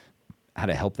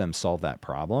to help them solve that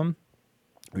problem,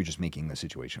 you're just making the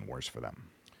situation worse for them.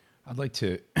 I'd like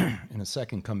to, in a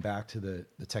second, come back to the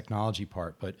technology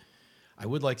part, but I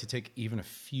would like to take even a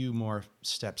few more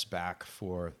steps back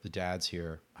for the dads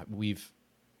here.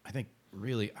 I think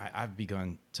really I've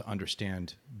begun to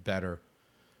understand better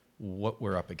what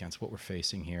we're up against, what we're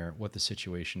facing here, what the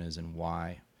situation is and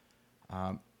why.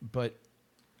 But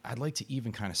I'd like to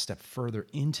even kind of step further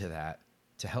into that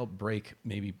to help break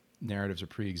maybe narratives or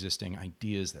pre-existing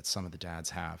ideas that some of the dads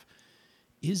have.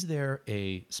 Is there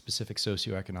a specific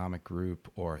socioeconomic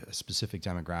group or a specific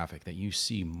demographic that you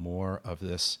see more of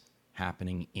this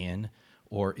happening in,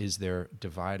 or is there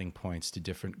dividing points to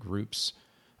different groups,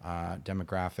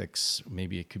 demographics?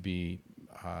 Maybe it could be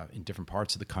in different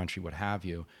parts of the country, what have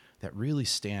you, that really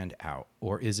stand out?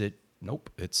 Or is it, nope,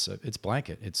 it's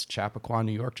blanket. It's Chappaqua,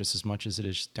 New York, just as much as it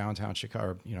is downtown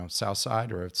Chicago, South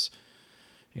Side, or it's,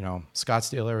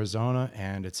 Scottsdale, Arizona,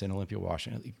 and it's in Olympia,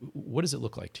 Washington. What does it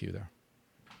look like to you there?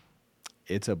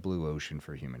 It's a blue ocean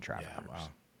for human traffickers.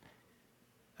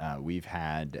 Yeah, wow. We've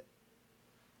had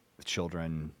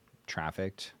children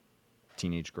trafficked,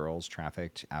 teenage girls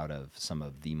trafficked out of some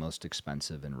of the most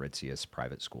expensive and ritziest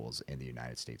private schools in the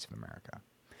United States of America.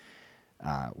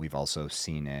 We've also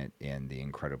seen it in the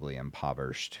incredibly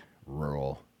impoverished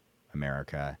rural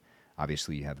America.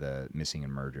 Obviously, you have the missing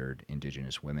and murdered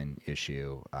Indigenous women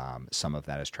issue. Some of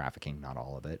that is trafficking, not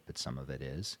all of it, but some of it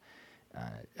is.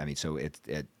 So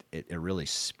it really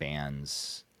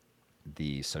spans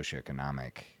the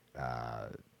socioeconomic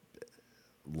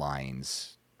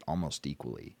lines almost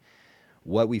equally.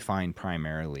 What we find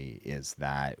primarily is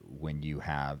that when you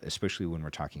have, especially when we're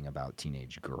talking about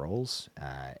teenage girls,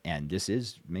 and this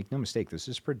is, make no mistake, this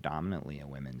is predominantly a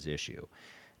women's issue.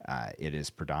 It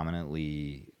is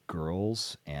predominantly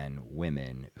girls and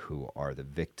women who are the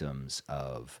victims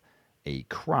of a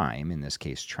crime, in this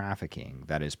case trafficking,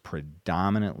 that is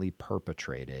predominantly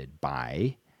perpetrated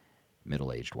by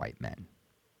middle-aged white men.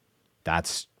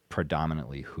 That's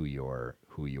predominantly who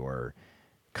your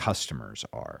customers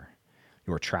are.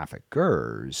 Your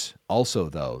traffickers also,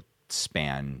 though,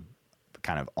 span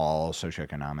kind of all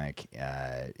socioeconomic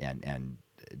and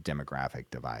demographic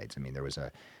divides. I mean, there was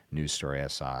a news story I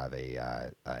saw of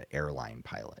a airline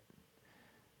pilot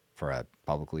for a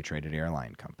publicly traded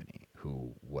airline company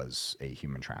who was a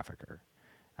human trafficker.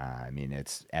 I mean,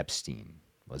 it's Epstein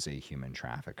was a human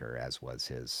trafficker, as was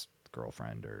his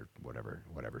girlfriend or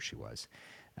whatever she was.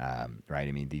 Right?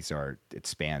 I mean, it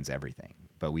spans everything.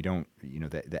 But we don't,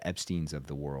 the Epsteins of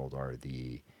the world are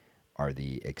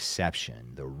the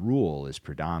exception. The rule is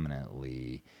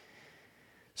predominantly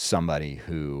somebody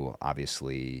who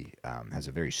obviously has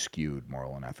a very skewed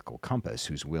moral and ethical compass,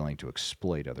 who's willing to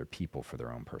exploit other people for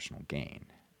their own personal gain.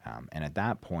 And at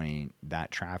that point,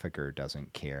 that trafficker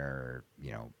doesn't care,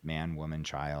 man, woman,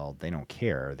 child. They don't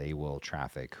care. They will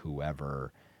traffic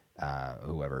whoever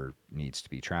needs to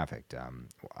be trafficked.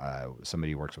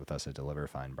 Somebody who works with us at Deliver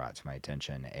Fund brought to my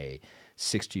attention a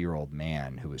 60-year-old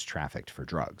man who was trafficked for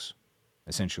drugs,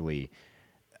 essentially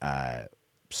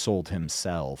sold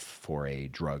himself for a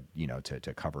drug,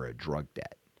 to cover a drug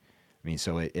debt. I mean,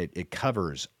 so it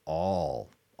covers all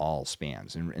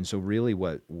spans. And so really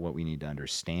what we need to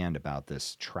understand about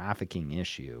this trafficking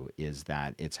issue is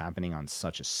that it's happening on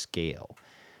such a scale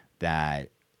that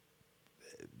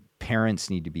parents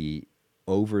need to be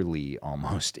overly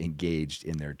almost engaged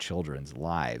in their children's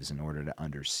lives in order to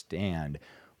understand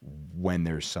when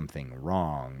there's something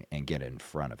wrong and get in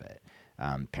front of it.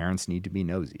 Parents need to be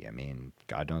nosy. I mean,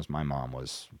 God knows my mom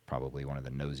was probably one of the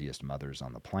nosiest mothers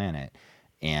on the planet,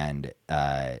 and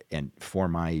for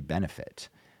my benefit.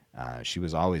 She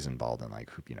was always involved in,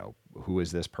 like, who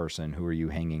is this person? Who are you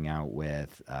hanging out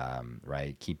with?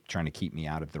 Right? Trying to keep me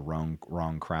out of the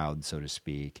wrong crowd, so to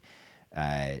speak.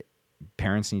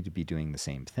 Parents need to be doing the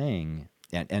same thing,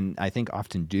 and I think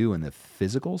often do in the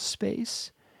physical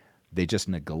space. They just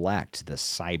neglect the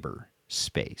cyber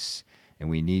space. And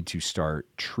we need to start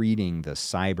treating the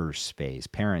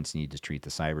cyberspace. Parents need to treat the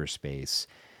cyberspace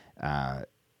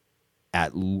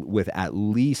with at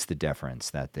least the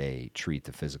deference that they treat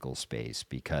the physical space,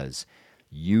 because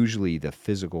usually the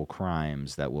physical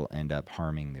crimes that will end up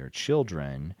harming their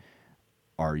children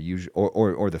are usually,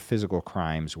 or the physical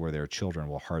crimes where their children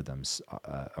will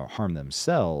harm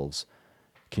themselves,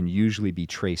 can usually be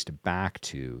traced back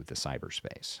to the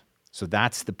cyberspace. So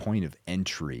that's the point of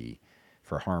entry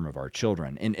for harm of our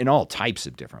children in all types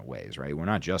of different ways, right? We're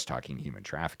not just talking human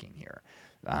trafficking here,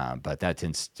 but that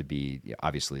tends to be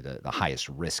obviously the highest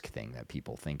risk thing that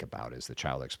people think about is the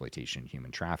child exploitation,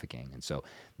 human trafficking. And so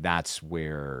that's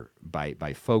where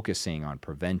by focusing on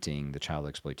preventing the child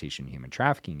exploitation, human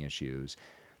trafficking issues,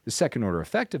 the second order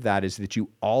effect of that is that you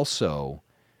also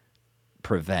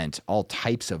prevent all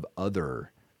types of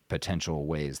other potential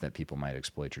ways that people might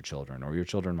exploit your children, or your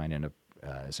children might end up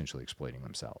essentially exploiting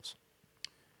themselves.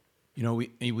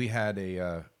 We had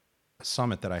a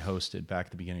summit that I hosted back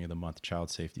at the beginning of the month,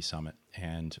 Child Safety Summit,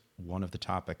 and one of the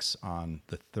topics on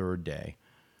the third day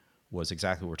was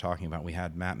exactly what we're talking about. We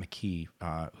had Matt McKee,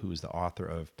 who is the author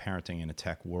of Parenting in a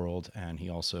Tech World, and he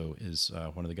also is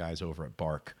one of the guys over at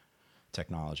Bark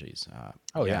Technologies.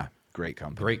 Yeah. Great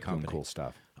company. Doing cool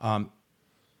stuff.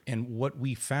 And what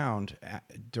we found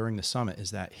during the summit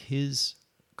is that his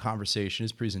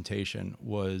presentation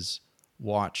was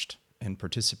watched and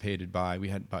participated by, we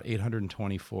had about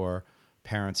 824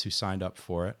 parents who signed up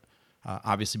for it.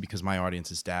 Obviously, because my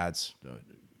audience is dads,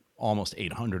 almost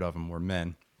 800 of them were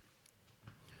men.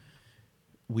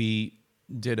 We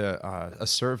did a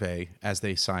survey as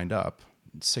they signed up.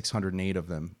 608 of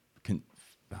them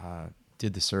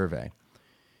did the survey.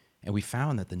 And we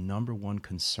found that the number one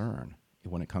concern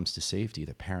when it comes to safety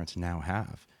that parents now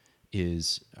have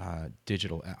is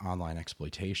digital online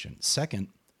exploitation. Second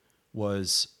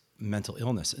was mental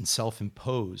illness and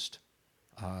self-imposed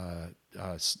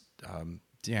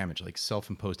damage, like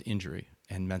self-imposed injury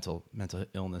and mental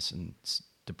illness and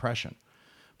depression.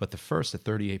 But the first at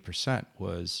 38%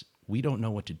 was, we don't know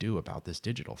what to do about this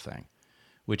digital thing,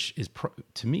 which is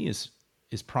to me is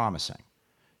promising.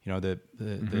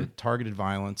 The targeted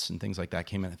violence and things like that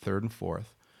came in at third and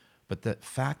fourth. But the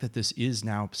fact that this is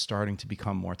now starting to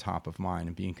become more top of mind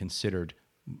and being considered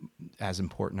as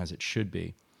important as it should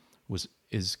be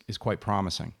is quite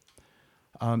promising.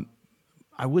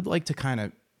 I would like to kind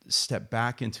of step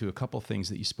back into a couple things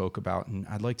that you spoke about, and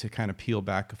I'd like to kind of peel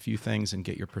back a few things and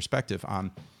get your perspective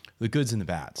on the goods and the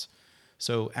bads.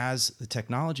 So as the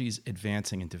technology is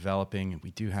advancing and developing, and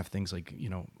we do have things like,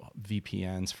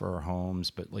 VPNs for our homes,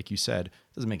 but like you said, it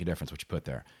doesn't make a difference what you put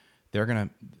there. They're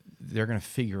gonna they're gonna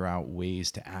figure out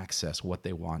ways to access what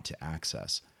they want to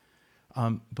access.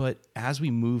 But as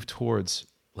we move towards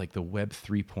like the Web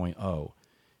 3.0,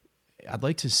 I'd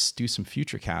like to do some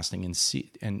future casting and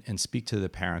see and speak to the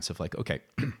parents of like, okay,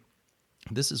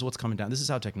 this is what's coming down. This is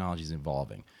how technology is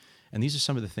evolving. And these are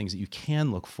some of the things that you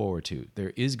can look forward to.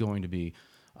 There is going to be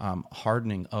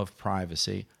hardening of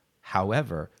privacy.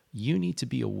 However, you need to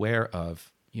be aware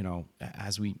of,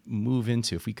 as we move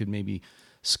into, if we could maybe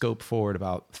scope forward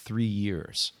about 3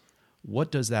 years,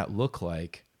 what does that look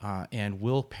like? And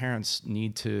will parents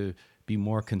need to be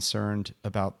more concerned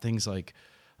about things like,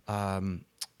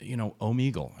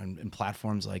 Omegle and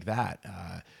platforms like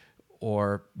that?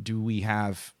 Or do we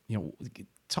have,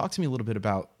 talk to me a little bit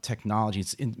about technology.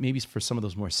 It's maybe for some of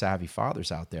those more savvy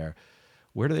fathers out there.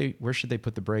 Where should they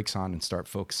put the brakes on and start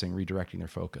focusing, redirecting their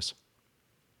focus?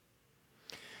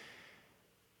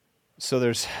 So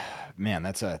that's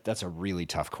a really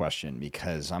tough question,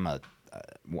 because I'm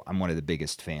one of the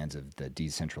biggest fans of the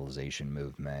decentralization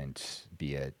movement,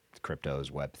 be it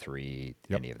cryptos, Web3,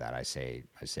 any of that. I say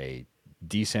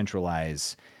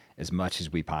decentralize as much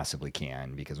as we possibly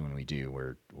can, because when we do,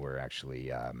 we're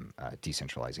actually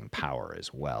decentralizing power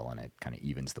as well, and it kind of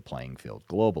evens the playing field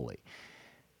globally.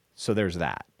 So there's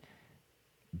that.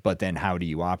 But then how do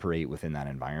you operate within that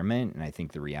environment? And I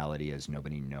think the reality is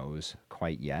nobody knows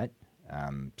quite yet.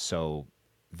 So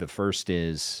the first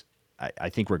is, I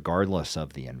think regardless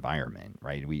of the environment,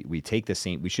 right? We should take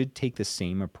the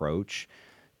same approach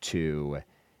to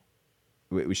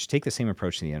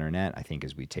the internet, I think,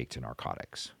 as we take to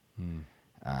narcotics,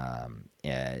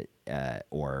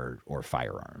 or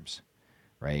firearms,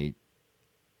 right?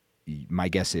 My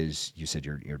guess is, you said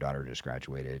your daughter just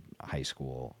graduated high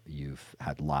school. You've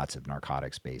had lots of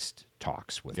narcotics-based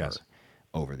talks with her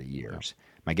over the years. Yeah.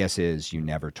 My guess is you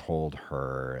never told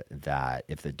her that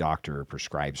if the doctor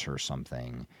prescribes her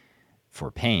something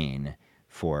for pain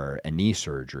for a knee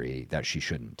surgery, that she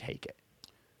shouldn't take it.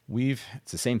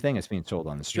 It's the same thing as being told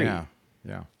on the street.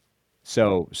 Yeah.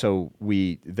 So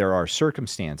there are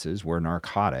circumstances where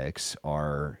narcotics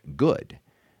are good,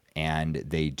 and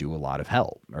they do a lot of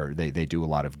help, or they do a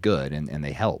lot of good, and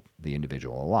they help the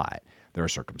individual a lot. There are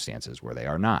circumstances where they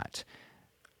are not.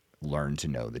 Learn to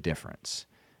know the difference.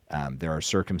 There are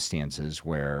circumstances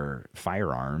where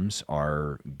firearms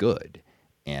are good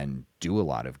and do a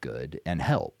lot of good and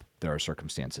help. There are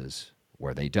circumstances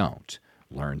where they don't.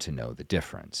 Learn to know the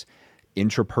difference.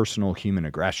 Intrapersonal human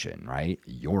aggression, right?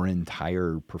 Your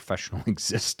entire professional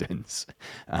existence.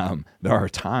 There are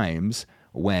times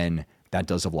when that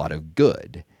does a lot of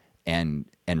good and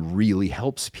really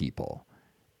helps people.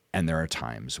 And there are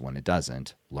times when it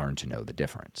doesn't. Learn to know the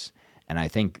difference. And I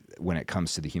think when it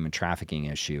comes to the human trafficking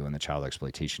issue and the child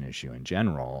exploitation issue in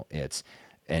general, it's,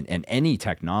 and any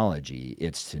technology,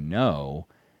 it's to know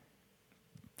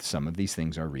some of these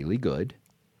things are really good.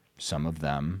 Some of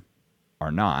them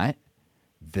are not.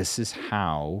 This is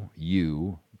how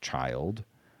you, child,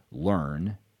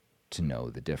 learn to know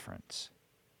the difference.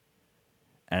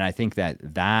 And I think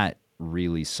that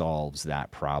really solves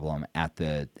that problem at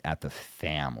the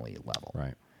family level.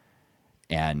 Right.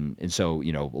 And so,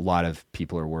 a lot of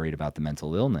people are worried about the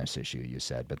mental illness issue, you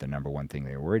said, but the number one thing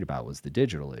they were worried about was the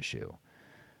digital issue.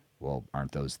 Well,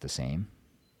 aren't those the same?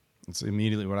 That's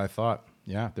immediately what I thought.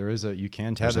 Yeah, you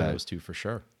can tether those two for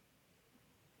sure.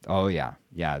 Oh, yeah.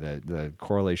 Yeah, the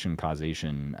correlation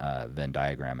causation Venn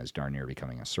diagram is darn near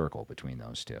becoming a circle between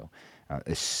those two,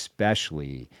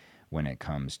 especially when it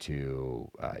comes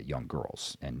to young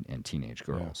girls and teenage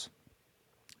girls.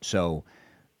 Yeah.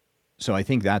 So I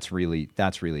think that's really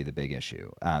the big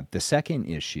issue. The second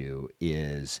issue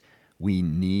is we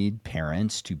need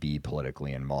parents to be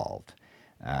politically involved,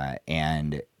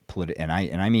 and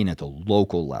I mean at the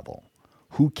local level.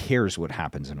 Who cares what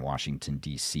happens in Washington,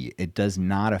 D.C.? It does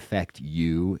not affect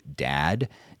you, Dad,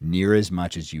 near as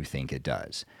much as you think it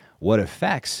does. What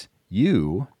affects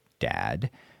you,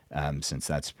 Dad, since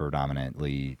that's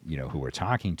predominantly who we're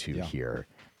talking to here,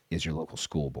 is your local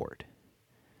school board,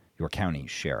 your county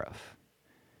sheriff,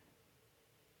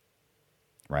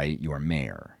 right? Your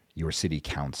mayor, your city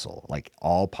council. Like,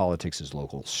 all politics is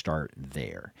local. Start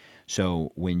there.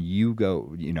 So when you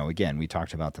go, again, we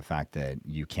talked about the fact that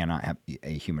you cannot have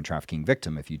a human trafficking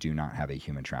victim if you do not have a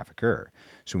human trafficker.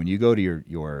 So when you go to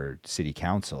your city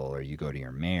council, or you go to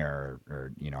your mayor,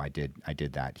 or I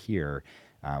did that here,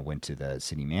 went to the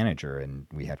city manager and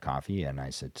we had coffee, and I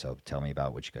said, so tell me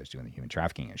about what you guys do in the human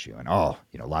trafficking issue. And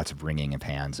lots of wringing of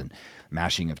hands and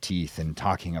mashing of teeth and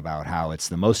talking about how it's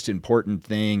the most important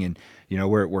thing. And,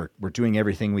 we're doing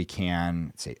everything we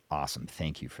can. I'd say, awesome.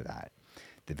 Thank you for that.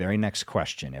 The very next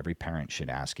question every parent should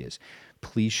ask is,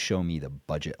 please show me the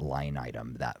budget line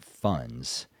item that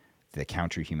funds the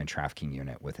counter human trafficking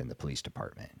unit within the police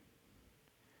department.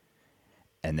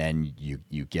 And then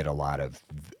you get a lot of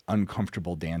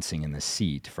uncomfortable dancing in the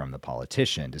seat from the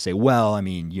politician to say, well, I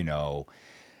mean,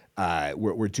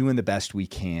 we're doing the best we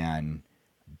can,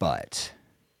 but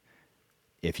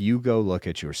if you go look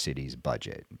at your city's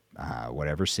budget,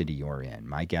 whatever city you're in,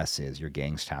 my guess is your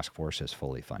gangs task force is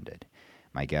fully funded.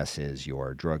 My guess is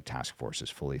your drug task force is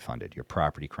fully funded. Your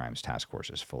property crimes task force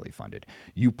is fully funded.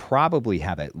 You probably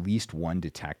have at least one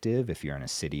detective, if you're in a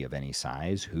city of any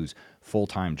size, whose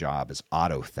full-time job is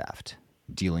auto theft,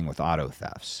 dealing with auto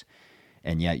thefts.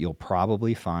 And yet you'll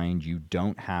probably find you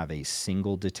don't have a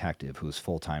single detective whose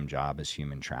full-time job is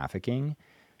human trafficking.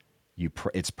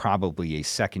 It's probably a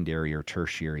secondary or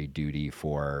tertiary duty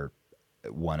for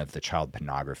one of the child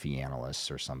pornography analysts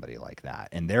or somebody like that.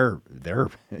 And they're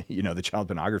the child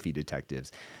pornography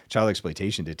detectives, child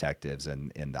exploitation detectives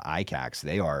and the ICACs,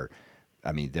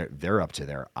 they're up to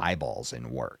their eyeballs in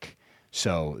work.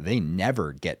 So they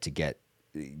never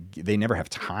have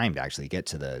time to actually get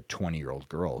to the 20-year-old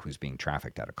girl who's being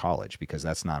trafficked out of college, because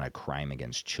that's not a crime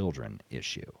against children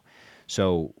issue.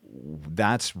 So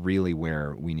that's really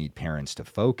where we need parents to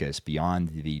focus, beyond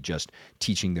the just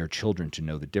teaching their children to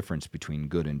know the difference between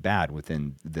good and bad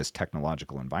within this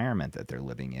technological environment that they're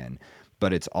living in.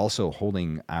 But it's also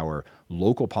holding our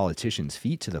local politicians'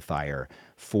 feet to the fire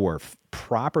for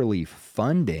properly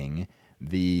funding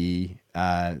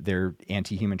their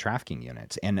anti-human trafficking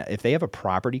units. And if they have a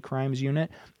property crimes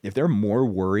unit, if they're more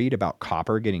worried about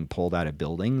copper getting pulled out of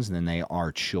buildings than they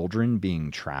are children being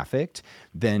trafficked,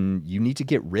 then you need to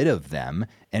get rid of them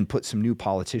and put some new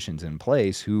politicians in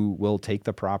place who will take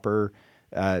the proper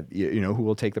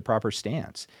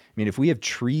stance. I mean, if we have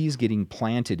trees getting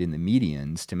planted in the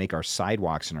medians to make our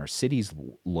sidewalks and our cities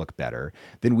look better,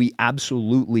 then we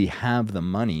absolutely have the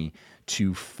money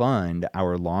to fund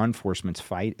our law enforcement's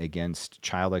fight against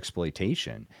child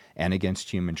exploitation and against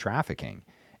human trafficking.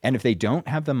 And if they don't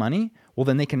have the money, well,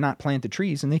 then they cannot plant the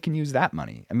trees and they can use that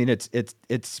money. I mean,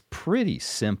 it's pretty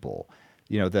simple.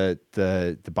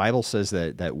 The Bible says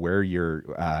that where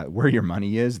your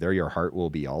money is, there your heart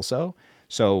will be also.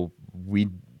 So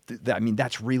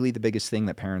that's really the biggest thing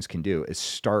that parents can do, is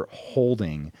start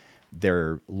holding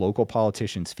their local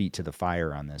politicians' feet to the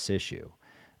fire on this issue.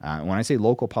 When I say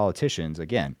local politicians,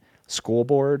 again, school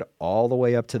board all the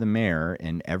way up to the mayor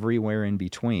and everywhere in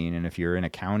between. And if you're in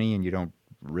a county and you don't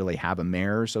really have a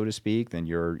mayor, so to speak, then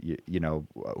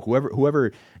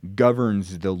whoever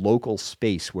governs the local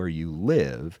space where you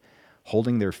live,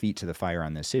 holding their feet to the fire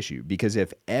on this issue. Because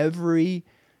if every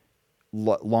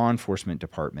law enforcement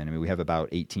department, we have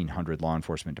about 1,800 law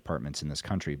enforcement departments in this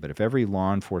country, but if every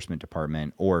law enforcement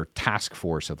department or task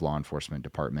force of law enforcement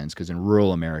departments, because in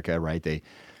rural America, right, the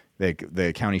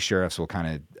county sheriffs will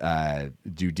kind of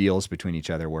do deals between each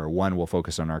other where one will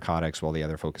focus on narcotics while the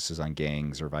other focuses on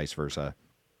gangs, or vice versa.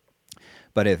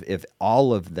 But if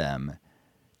all of them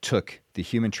took the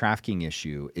human trafficking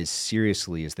issue as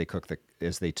seriously as they took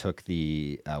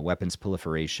the weapons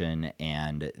proliferation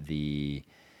and the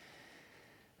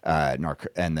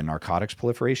narcotics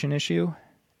proliferation issue,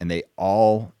 and they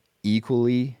all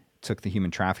equally took the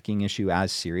human trafficking issue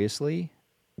as seriously,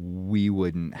 we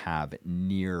wouldn't have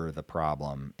near the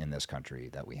problem in this country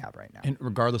that we have right now. And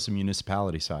regardless of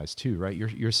municipality size too, right?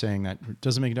 You're saying that it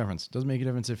doesn't make a difference. It doesn't make a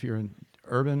difference if you're in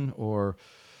urban or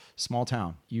small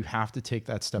town. You have to take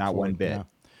that step Not forward. one bit. Yeah.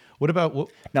 What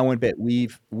about Not one bit. We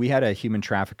had a human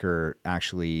trafficker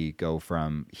actually go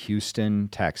from Houston,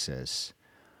 Texas,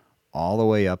 all the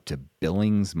way up to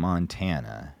Billings,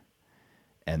 Montana,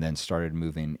 and then started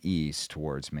moving east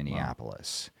towards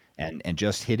Minneapolis. Wow. And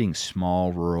just hitting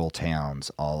small rural towns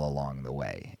all along the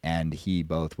way. And he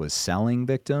both was selling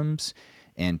victims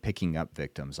and picking up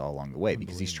victims all along the way,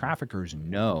 because these traffickers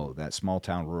know that small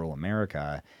town rural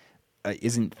America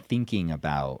isn't thinking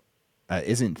about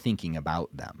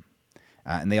them.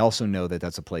 And they also know that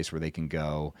that's a place where they can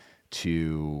go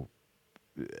to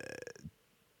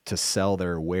sell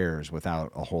their wares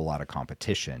without a whole lot of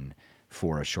competition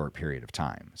for a short period of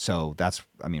time. So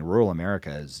rural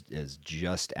America is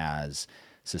just as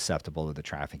susceptible to the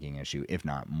trafficking issue, if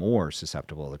not more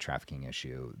susceptible to the trafficking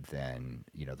issue than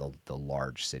the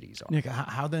large cities are. Nick,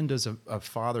 how then does a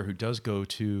father who does go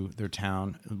to their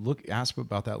town ask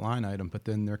about that line item, but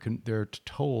then they're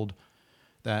told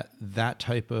that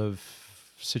type of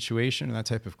situation or that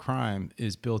type of crime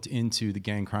is built into the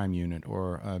gang crime unit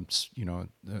or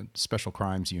the special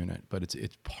crimes unit, but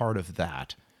it's part of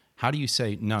that. How do you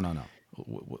say no?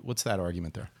 What's that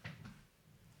argument there?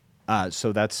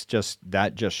 So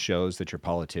that just shows that your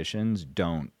politicians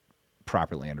don't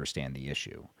properly understand the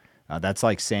issue. That's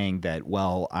like saying that,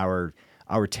 well, our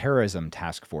terrorism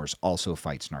task force also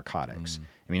fights narcotics.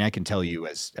 I mean, I can tell you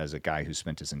as a guy who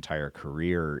spent his entire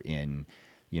career in,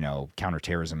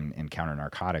 counterterrorism and counter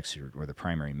narcotics were the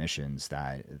primary missions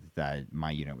that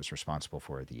my unit was responsible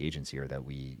for at the agency, or that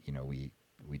we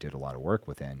did a lot of work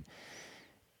within.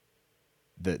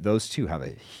 Those two have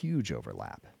a huge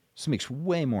overlap. So it makes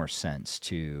way more sense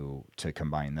to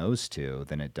combine those two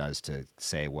than it does to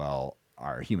say, well,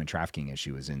 our human trafficking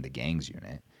issue is in the gangs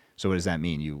unit. So what does that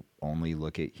mean? You only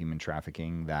look at human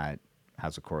trafficking that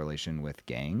has a correlation with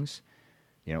gangs?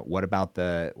 What about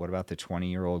the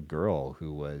 20-year-old girl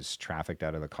who was trafficked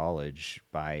out of the college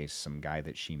by some guy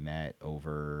that she met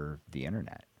over the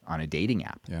internet on a dating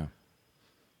app? Yeah.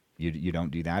 You don't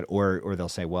do that, or they'll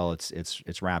say, well,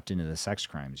 it's wrapped into the sex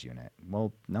crimes unit.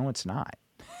 Well, no, it's not.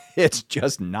 It's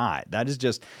just not. That is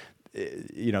just,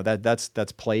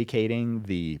 that's placating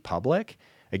the public.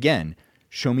 Again,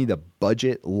 show me the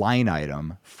budget line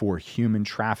item for human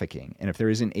trafficking. And if there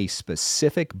isn't a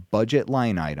specific budget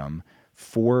line item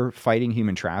for fighting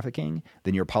human trafficking,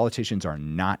 then your politicians are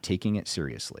not taking it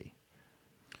seriously.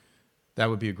 That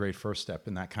would be a great first step.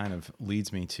 And that kind of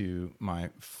leads me to my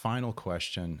final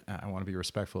question. I want to be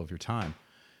respectful of your time,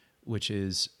 which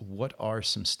is, what are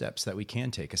some steps that we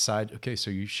can take aside? Okay, so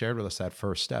you shared with us that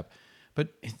first step, but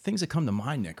things that come to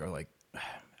mind, Nick, are like,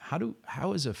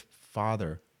 how as a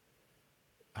father,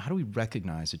 how do we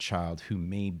recognize a child who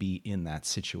may be in that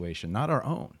situation? Not our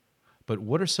own, but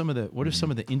what are some of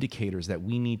the indicators that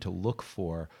we need to look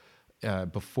for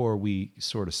before we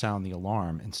sort of sound the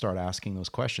alarm and start asking those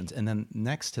questions? And then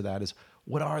next to that is,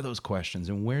 what are those questions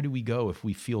and where do we go if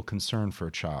we feel concern for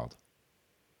a child?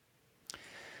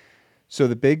 So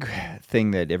the big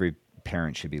thing that every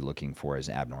parent should be looking for is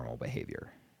abnormal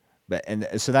behavior.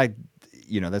 So that,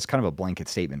 that's kind of a blanket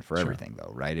statement for everything,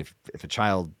 though, right? If a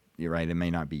child, you're right, it may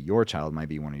not be your child, it might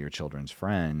be one of your children's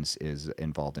friends is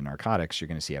involved in narcotics, you're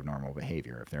going to see abnormal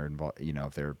behavior. If they're involved,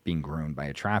 if they're being groomed by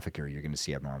a trafficker, you're going to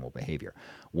see abnormal behavior.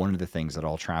 One of the things that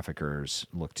all traffickers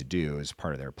look to do as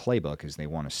part of their playbook is they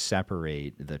want to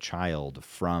separate the child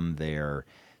from their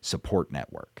support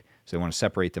network. So they want to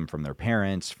separate them from their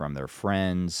parents, from their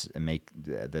friends, and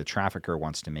the trafficker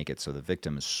wants to make it so the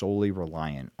victim is solely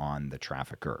reliant on the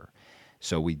trafficker.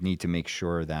 So we need to make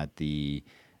sure that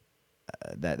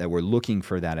that we're looking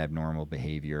for that abnormal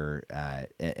behavior,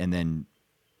 and then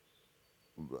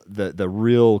the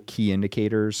real key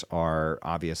indicators are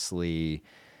obviously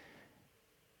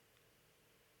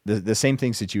the same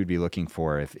things that you would be looking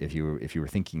for if you were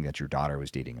thinking that your daughter was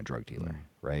dating a drug dealer,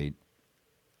 right?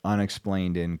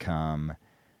 Unexplained income,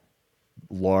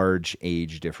 large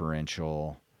age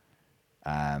differential,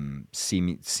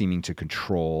 seeming to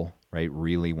control, right?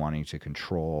 Really wanting to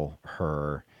control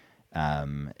her,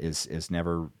 is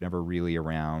never really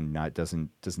around.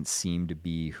 Doesn't seem to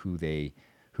be who they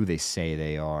say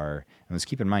they are. And let's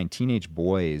keep in mind, teenage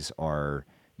boys are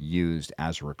used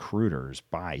as recruiters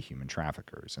by human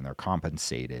traffickers, and they're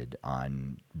compensated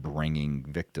on bringing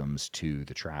victims to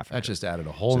the trafficker. That just added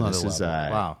a whole nother level.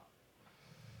 Wow.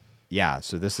 Yeah,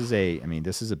 so this is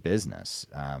a business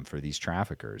for these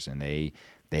traffickers, and they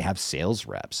have sales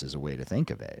reps as a way to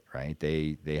think of it, right?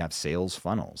 They have sales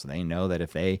funnels. They know that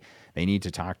if they need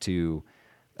to talk to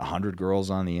 100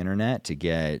 girls on the internet to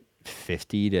get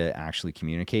 50 to actually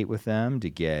communicate with them,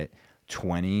 to get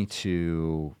 20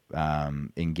 to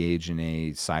engage in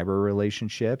a cyber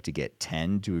relationship, to get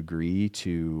 10 to agree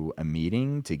to a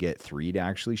meeting, to get 3 to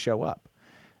actually show up.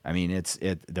 I mean,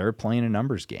 they're playing a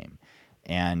numbers game.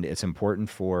 And it's important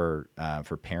for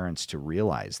parents to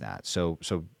realize that. So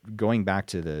going back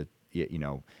to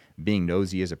being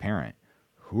nosy as a parent,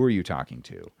 who are you talking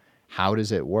to? How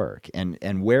does it work?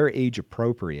 And where age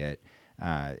appropriate,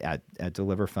 at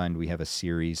Deliver Fund, we have a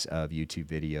series of YouTube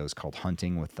videos called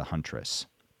Hunting with the Huntress.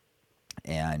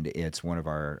 And it's one of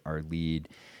our lead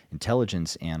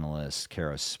intelligence analysts,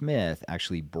 Kara Smith,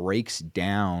 actually breaks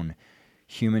down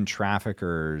human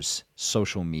traffickers'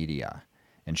 social media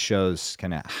and shows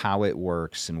kind of how it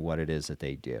works and what it is that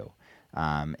they do.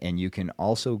 And you can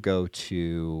also go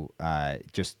to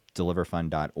just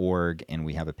deliverfund.org, and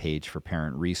we have a page for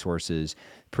parent resources.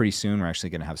 Pretty soon, we're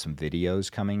actually going to have some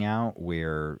videos coming out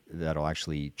that'll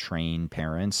actually train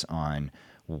parents on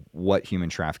what human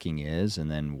trafficking is and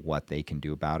then what they can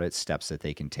do about it, steps that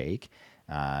they can take.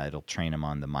 It'll train them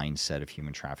on the mindset of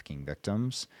human trafficking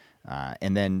victims.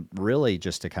 And then, really,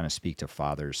 just to kind of speak to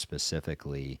fathers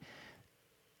specifically,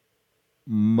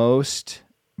 most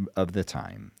of the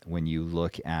time when you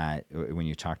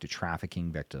talk to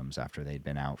trafficking victims after they'd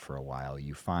been out for a while,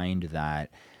 you find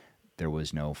that there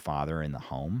was no father in the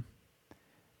home,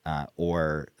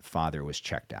 or father was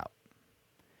checked out.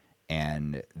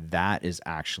 And that is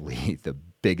actually the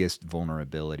biggest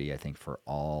vulnerability, I think, for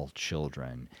all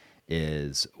children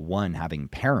is, one, having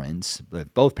parents,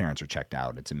 but both parents are checked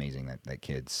out. It's amazing that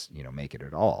kids, make it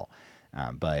at all.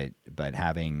 But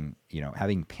having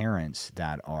parents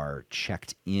that are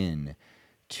checked in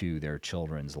to their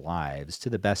children's lives to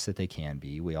the best that they can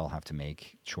be. We all have to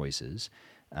make choices.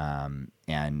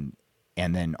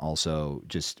 And then also,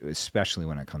 just especially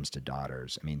when it comes to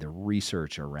daughters, I mean, the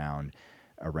research around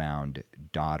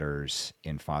daughters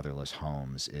in fatherless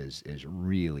homes is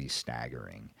really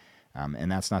staggering.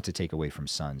 And that's not to take away from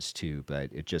sons too,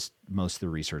 but most of the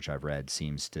research I've read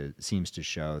seems to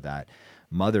show that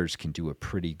mothers can do a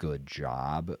pretty good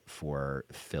job for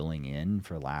filling in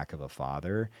for lack of a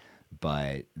father,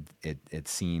 but it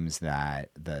seems that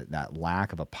that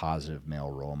lack of a positive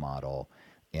male role model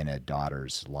in a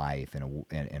daughter's life,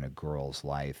 in a girl's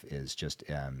life, is just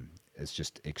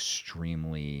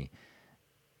extremely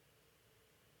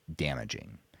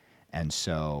damaging. And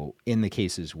so, in the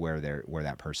cases where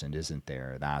that person isn't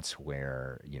there, that's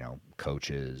where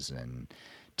coaches and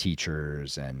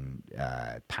teachers and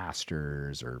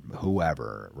pastors or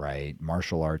whoever, right,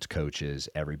 martial arts coaches,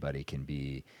 everybody can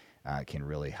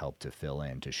really help to fill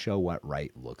in, to show what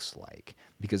right looks like.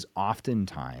 Because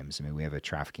oftentimes, I mean, we have a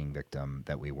trafficking victim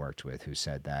that we worked with who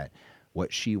said that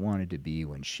what she wanted to be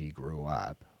when she grew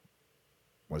up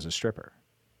was a stripper,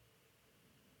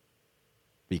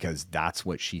 because that's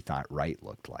what she thought right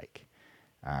looked like.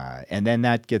 And then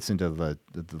that gets into the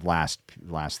last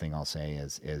thing I'll say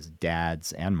is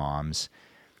dads and moms,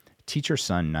 teach your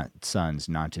sons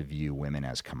not to view women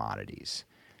as commodities,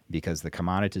 because the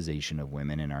commoditization of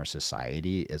women in our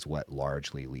society is what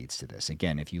largely leads to this.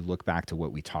 Again, if you look back to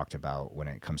what we talked about when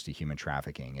it comes to human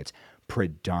trafficking, it's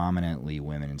predominantly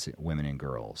women and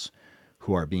girls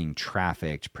who are being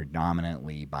trafficked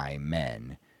predominantly by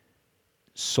men,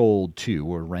 sold to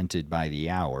or rented by the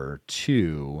hour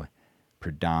to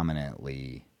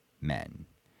predominantly men.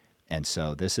 And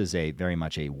so this is very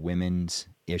much a women's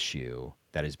issue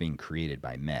that is being created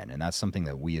by men, and that's something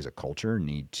that we as a culture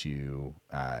need to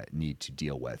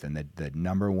deal with. And the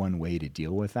number one way to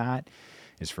deal with that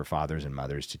is for fathers and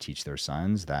mothers to teach their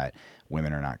sons that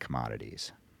women are not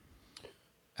commodities.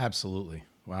 Absolutely.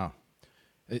 Wow.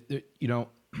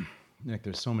 Nick,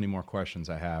 there's so many more questions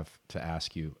I have to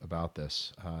ask you about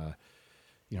this.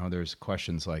 There's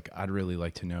questions like, I'd really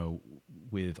like to know,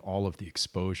 with all of the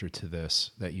exposure to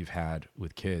this that you've had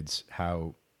with kids,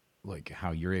 how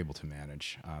you're able to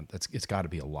manage. It's got to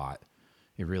be a lot.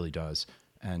 It really does.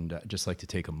 And just like to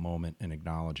take a moment and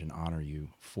acknowledge and honor you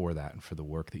for that, and for the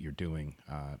work that you're doing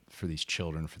for these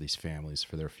children, for these families,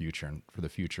 for their future, and for the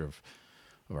future of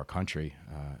our country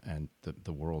and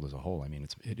the world as a whole. I mean,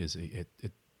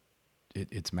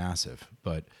 it's massive.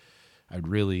 But I'd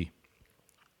really,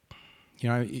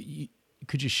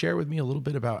 could you share with me a little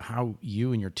bit about how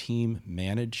you and your team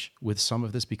manage with some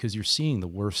of this, because you're seeing the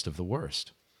worst of the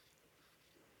worst?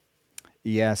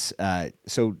 Yes.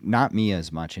 So not me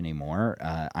as much anymore.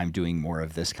 I'm doing more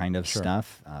of this kind of Sure.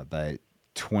 stuff, but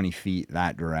 20 feet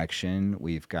that direction,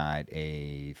 we've got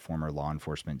a former law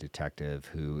enforcement detective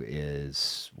who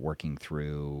is working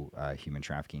through human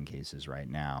trafficking cases right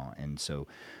now. And so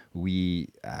we've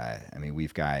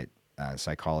got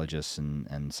psychologists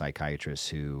and psychiatrists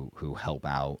who help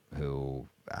out, who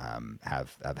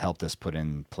have helped us put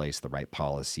in place the right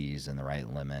policies and the right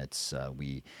limits.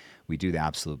 We do the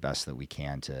absolute best that we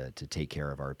can to take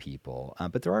care of our people.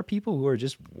 But there are people who are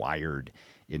just wired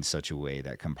in such a way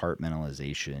that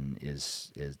compartmentalization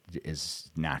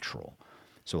is natural.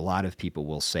 So a lot of people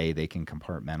will say they can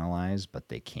compartmentalize, but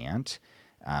they can't.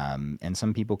 And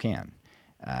some people can.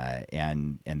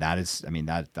 And that is, I mean,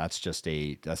 that's just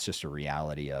a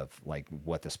reality of like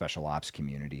what the special ops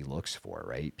community looks for,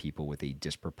 right? People with a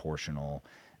disproportional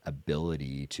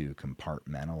ability to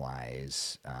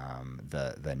compartmentalize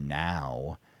the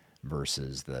now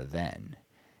versus the then,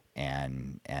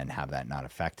 and have that not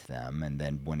affect them. And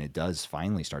then when it does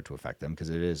finally start to affect them, because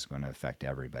it is going to affect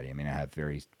everybody. I mean, I have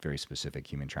very, very specific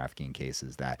human trafficking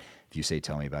cases that if you say,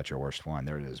 tell me about your worst one,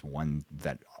 there is one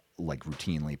that like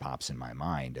routinely pops in my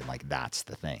mind, and like that's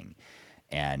the thing.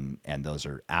 And those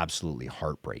are absolutely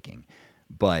heartbreaking.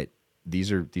 But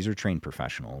these are trained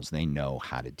professionals. They know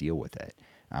how to deal with it.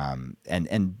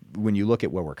 And when you look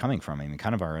at where we're coming from, I mean,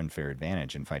 kind of our unfair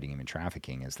advantage in fighting human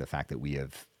trafficking is the fact that we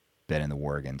have been in the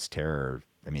war against terror.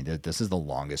 I mean, this is the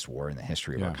longest war in the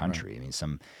history of our country. Right. I mean,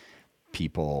 some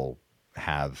people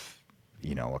have,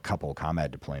 a couple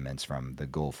combat deployments from the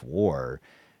Gulf War.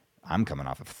 I'm coming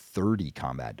off of 30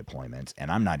 combat deployments, and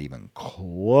I'm not even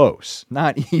close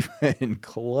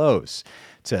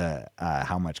to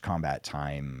how much combat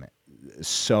time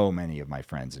so many of my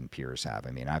friends and peers have.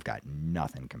 I mean, I've got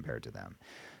nothing compared to them.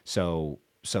 So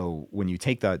when you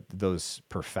take those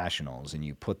professionals and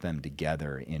you put them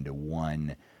together into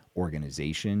one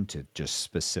organization to just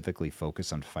specifically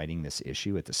focus on fighting this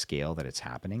issue at the scale that it's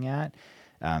happening at,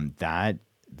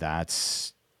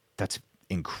 that's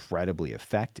incredibly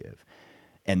effective.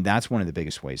 And that's one of the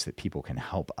biggest ways that people can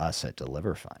help us at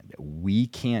Deliver Fund. We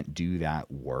can't do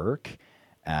that work.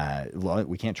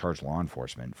 We can't charge law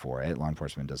enforcement for it. Law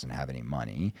enforcement doesn't have any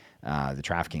money. The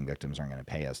trafficking victims aren't going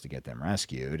to pay us to get them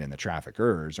rescued, and the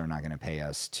traffickers are not going to pay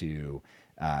us to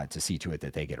see to it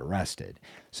that they get arrested.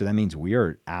 So that means we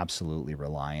are absolutely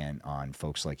reliant on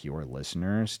folks like your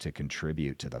listeners to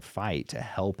contribute to the fight, to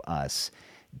help us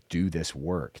do this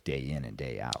work day in and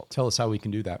day out. Tell us how we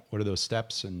can do that. What are those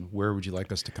steps, and where would you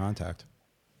like us to contact?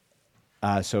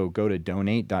 So go to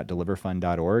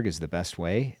donate.deliverfund.org is the best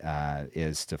way,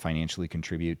 is to financially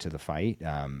contribute to the fight.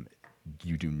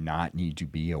 You do not need to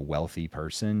be a wealthy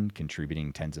person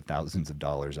contributing tens of thousands of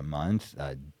dollars a month.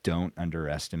 Don't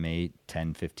underestimate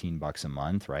 $10-15 a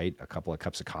month, right? A couple of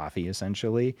cups of coffee,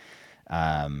 essentially,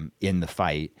 in the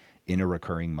fight, in a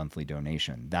recurring monthly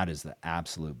donation. That is the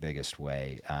absolute biggest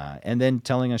way. And then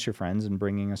telling us your friends and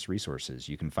bringing us resources.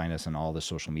 You can find us on all the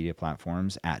social media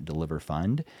platforms at Deliver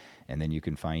Fund. And then you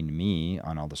can find me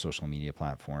on all the social media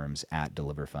platforms at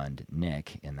Deliver Fund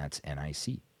Nick, and that's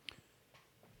NIC.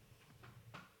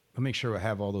 I'll make sure I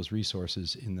have all those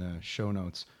resources in the show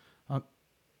notes.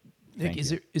 Nick,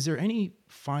 is there any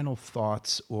final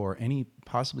thoughts or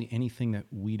possibly anything that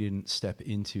we didn't step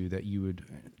into that you would,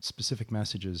 specific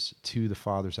messages to the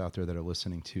fathers out there that are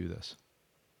listening to this?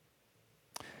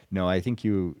 No, I think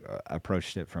you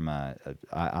approached it from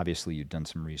obviously you've done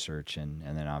some research and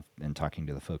then I've been talking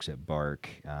to the folks at Bark,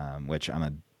 which I'm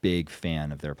a big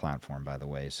fan of their platform, by the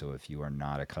way. So if you are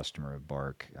not a customer of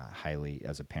Bark,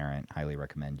 as a parent, highly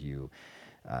recommend you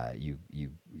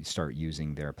start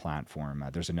using their platform.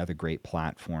 There's another great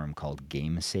platform called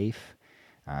GameSafe.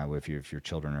 If your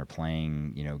children are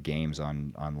playing, games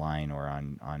online or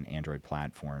on Android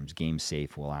platforms,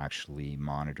 GameSafe will actually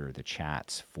monitor the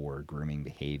chats for grooming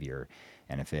behavior,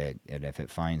 and if it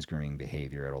finds grooming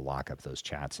behavior, it'll lock up those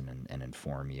chats and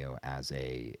inform you as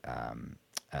a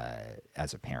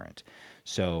parent.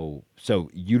 So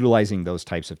utilizing those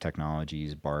types of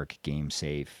technologies, Bark,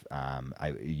 GameSafe,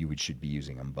 you should be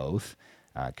using them both.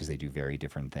 Because they do very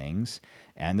different things.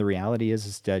 And the reality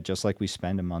is that just like we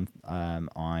spend a month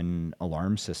on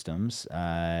alarm systems,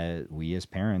 we as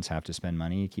parents have to spend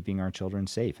money keeping our children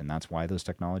safe. And that's why those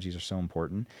technologies are so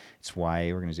important. It's why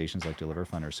organizations like Deliver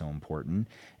Fund are so important.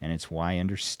 And it's why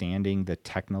understanding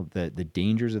the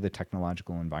dangers of the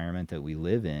technological environment that we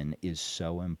live in is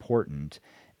so important.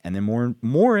 And then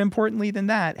more importantly than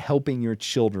that, helping your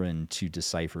children to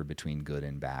decipher between good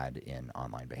and bad in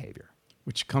online behavior.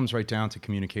 Which comes right down to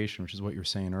communication, which is what you were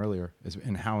saying earlier,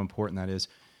 and how important that is.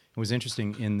 It was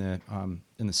interesting in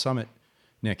the summit,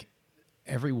 Nick.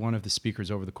 Every one of the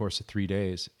speakers over the course of 3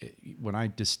 days, when I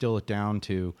distill it down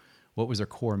to what was their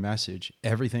core message,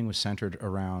 everything was centered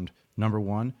around, number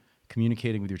one,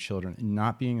 communicating with your children and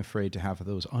not being afraid to have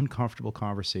those uncomfortable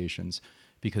conversations,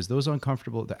 because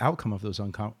the outcome of those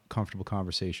uncomfortable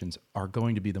conversations are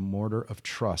going to be the mortar of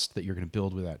trust that you're going to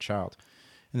build with that child.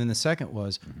 And then the second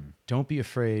was, don't be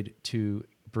afraid to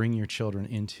bring your children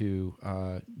into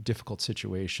difficult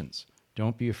situations.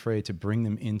 Don't be afraid to bring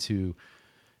them into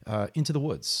the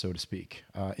woods, so to speak,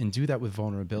 and do that with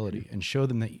vulnerability and show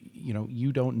them that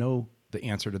you don't know the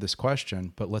answer to this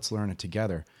question, but let's learn it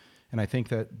together. And I think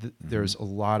that there's a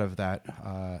lot of that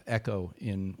echo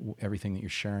in everything that you're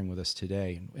sharing with us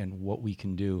today, and what we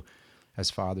can do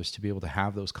as fathers to be able to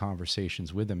have those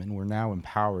conversations with them. And we're now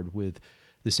empowered with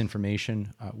this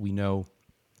information. We know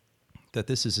that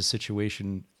this is a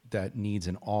situation that needs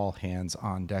an all hands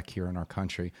on deck here in our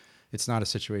country. It's not a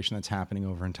situation that's happening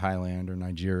over in Thailand or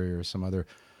Nigeria or some other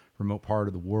remote part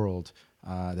of the world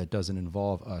that doesn't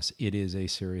involve us. It is a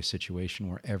serious situation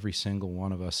where every single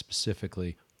one of us,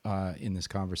 specifically in this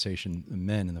conversation, the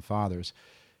men and the fathers,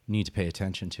 need to pay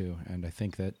attention to. And I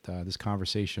think that this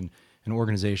conversation and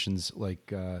organizations like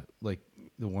the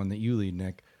one that you lead,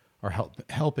 Nick, are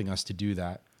helping us to do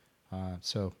that.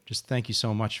 So just thank you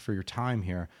so much for your time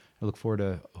here. I look forward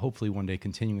to hopefully one day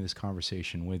continuing this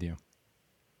conversation with you.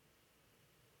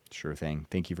 Sure thing.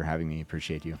 Thank you for having me.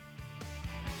 Appreciate you.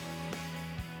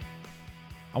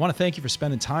 I want to thank you for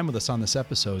spending time with us on this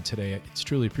episode today. It's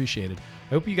truly appreciated.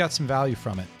 I hope you got some value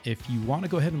from it. If you want to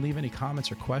go ahead and leave any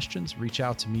comments or questions, reach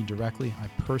out to me directly. I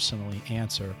personally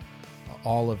answer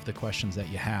all of the questions that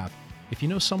you have. If you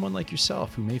know someone like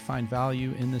yourself who may find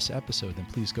value in this episode, then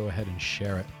please go ahead and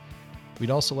share it. We'd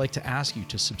also like to ask you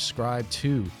to subscribe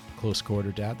to Close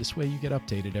Quarter Dad. This way you get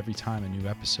updated every time a new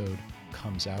episode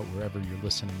comes out wherever you're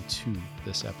listening to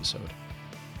this episode.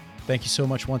 Thank you so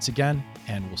much once again,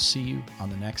 and we'll see you on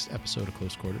the next episode of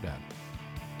Close Quarter Dad.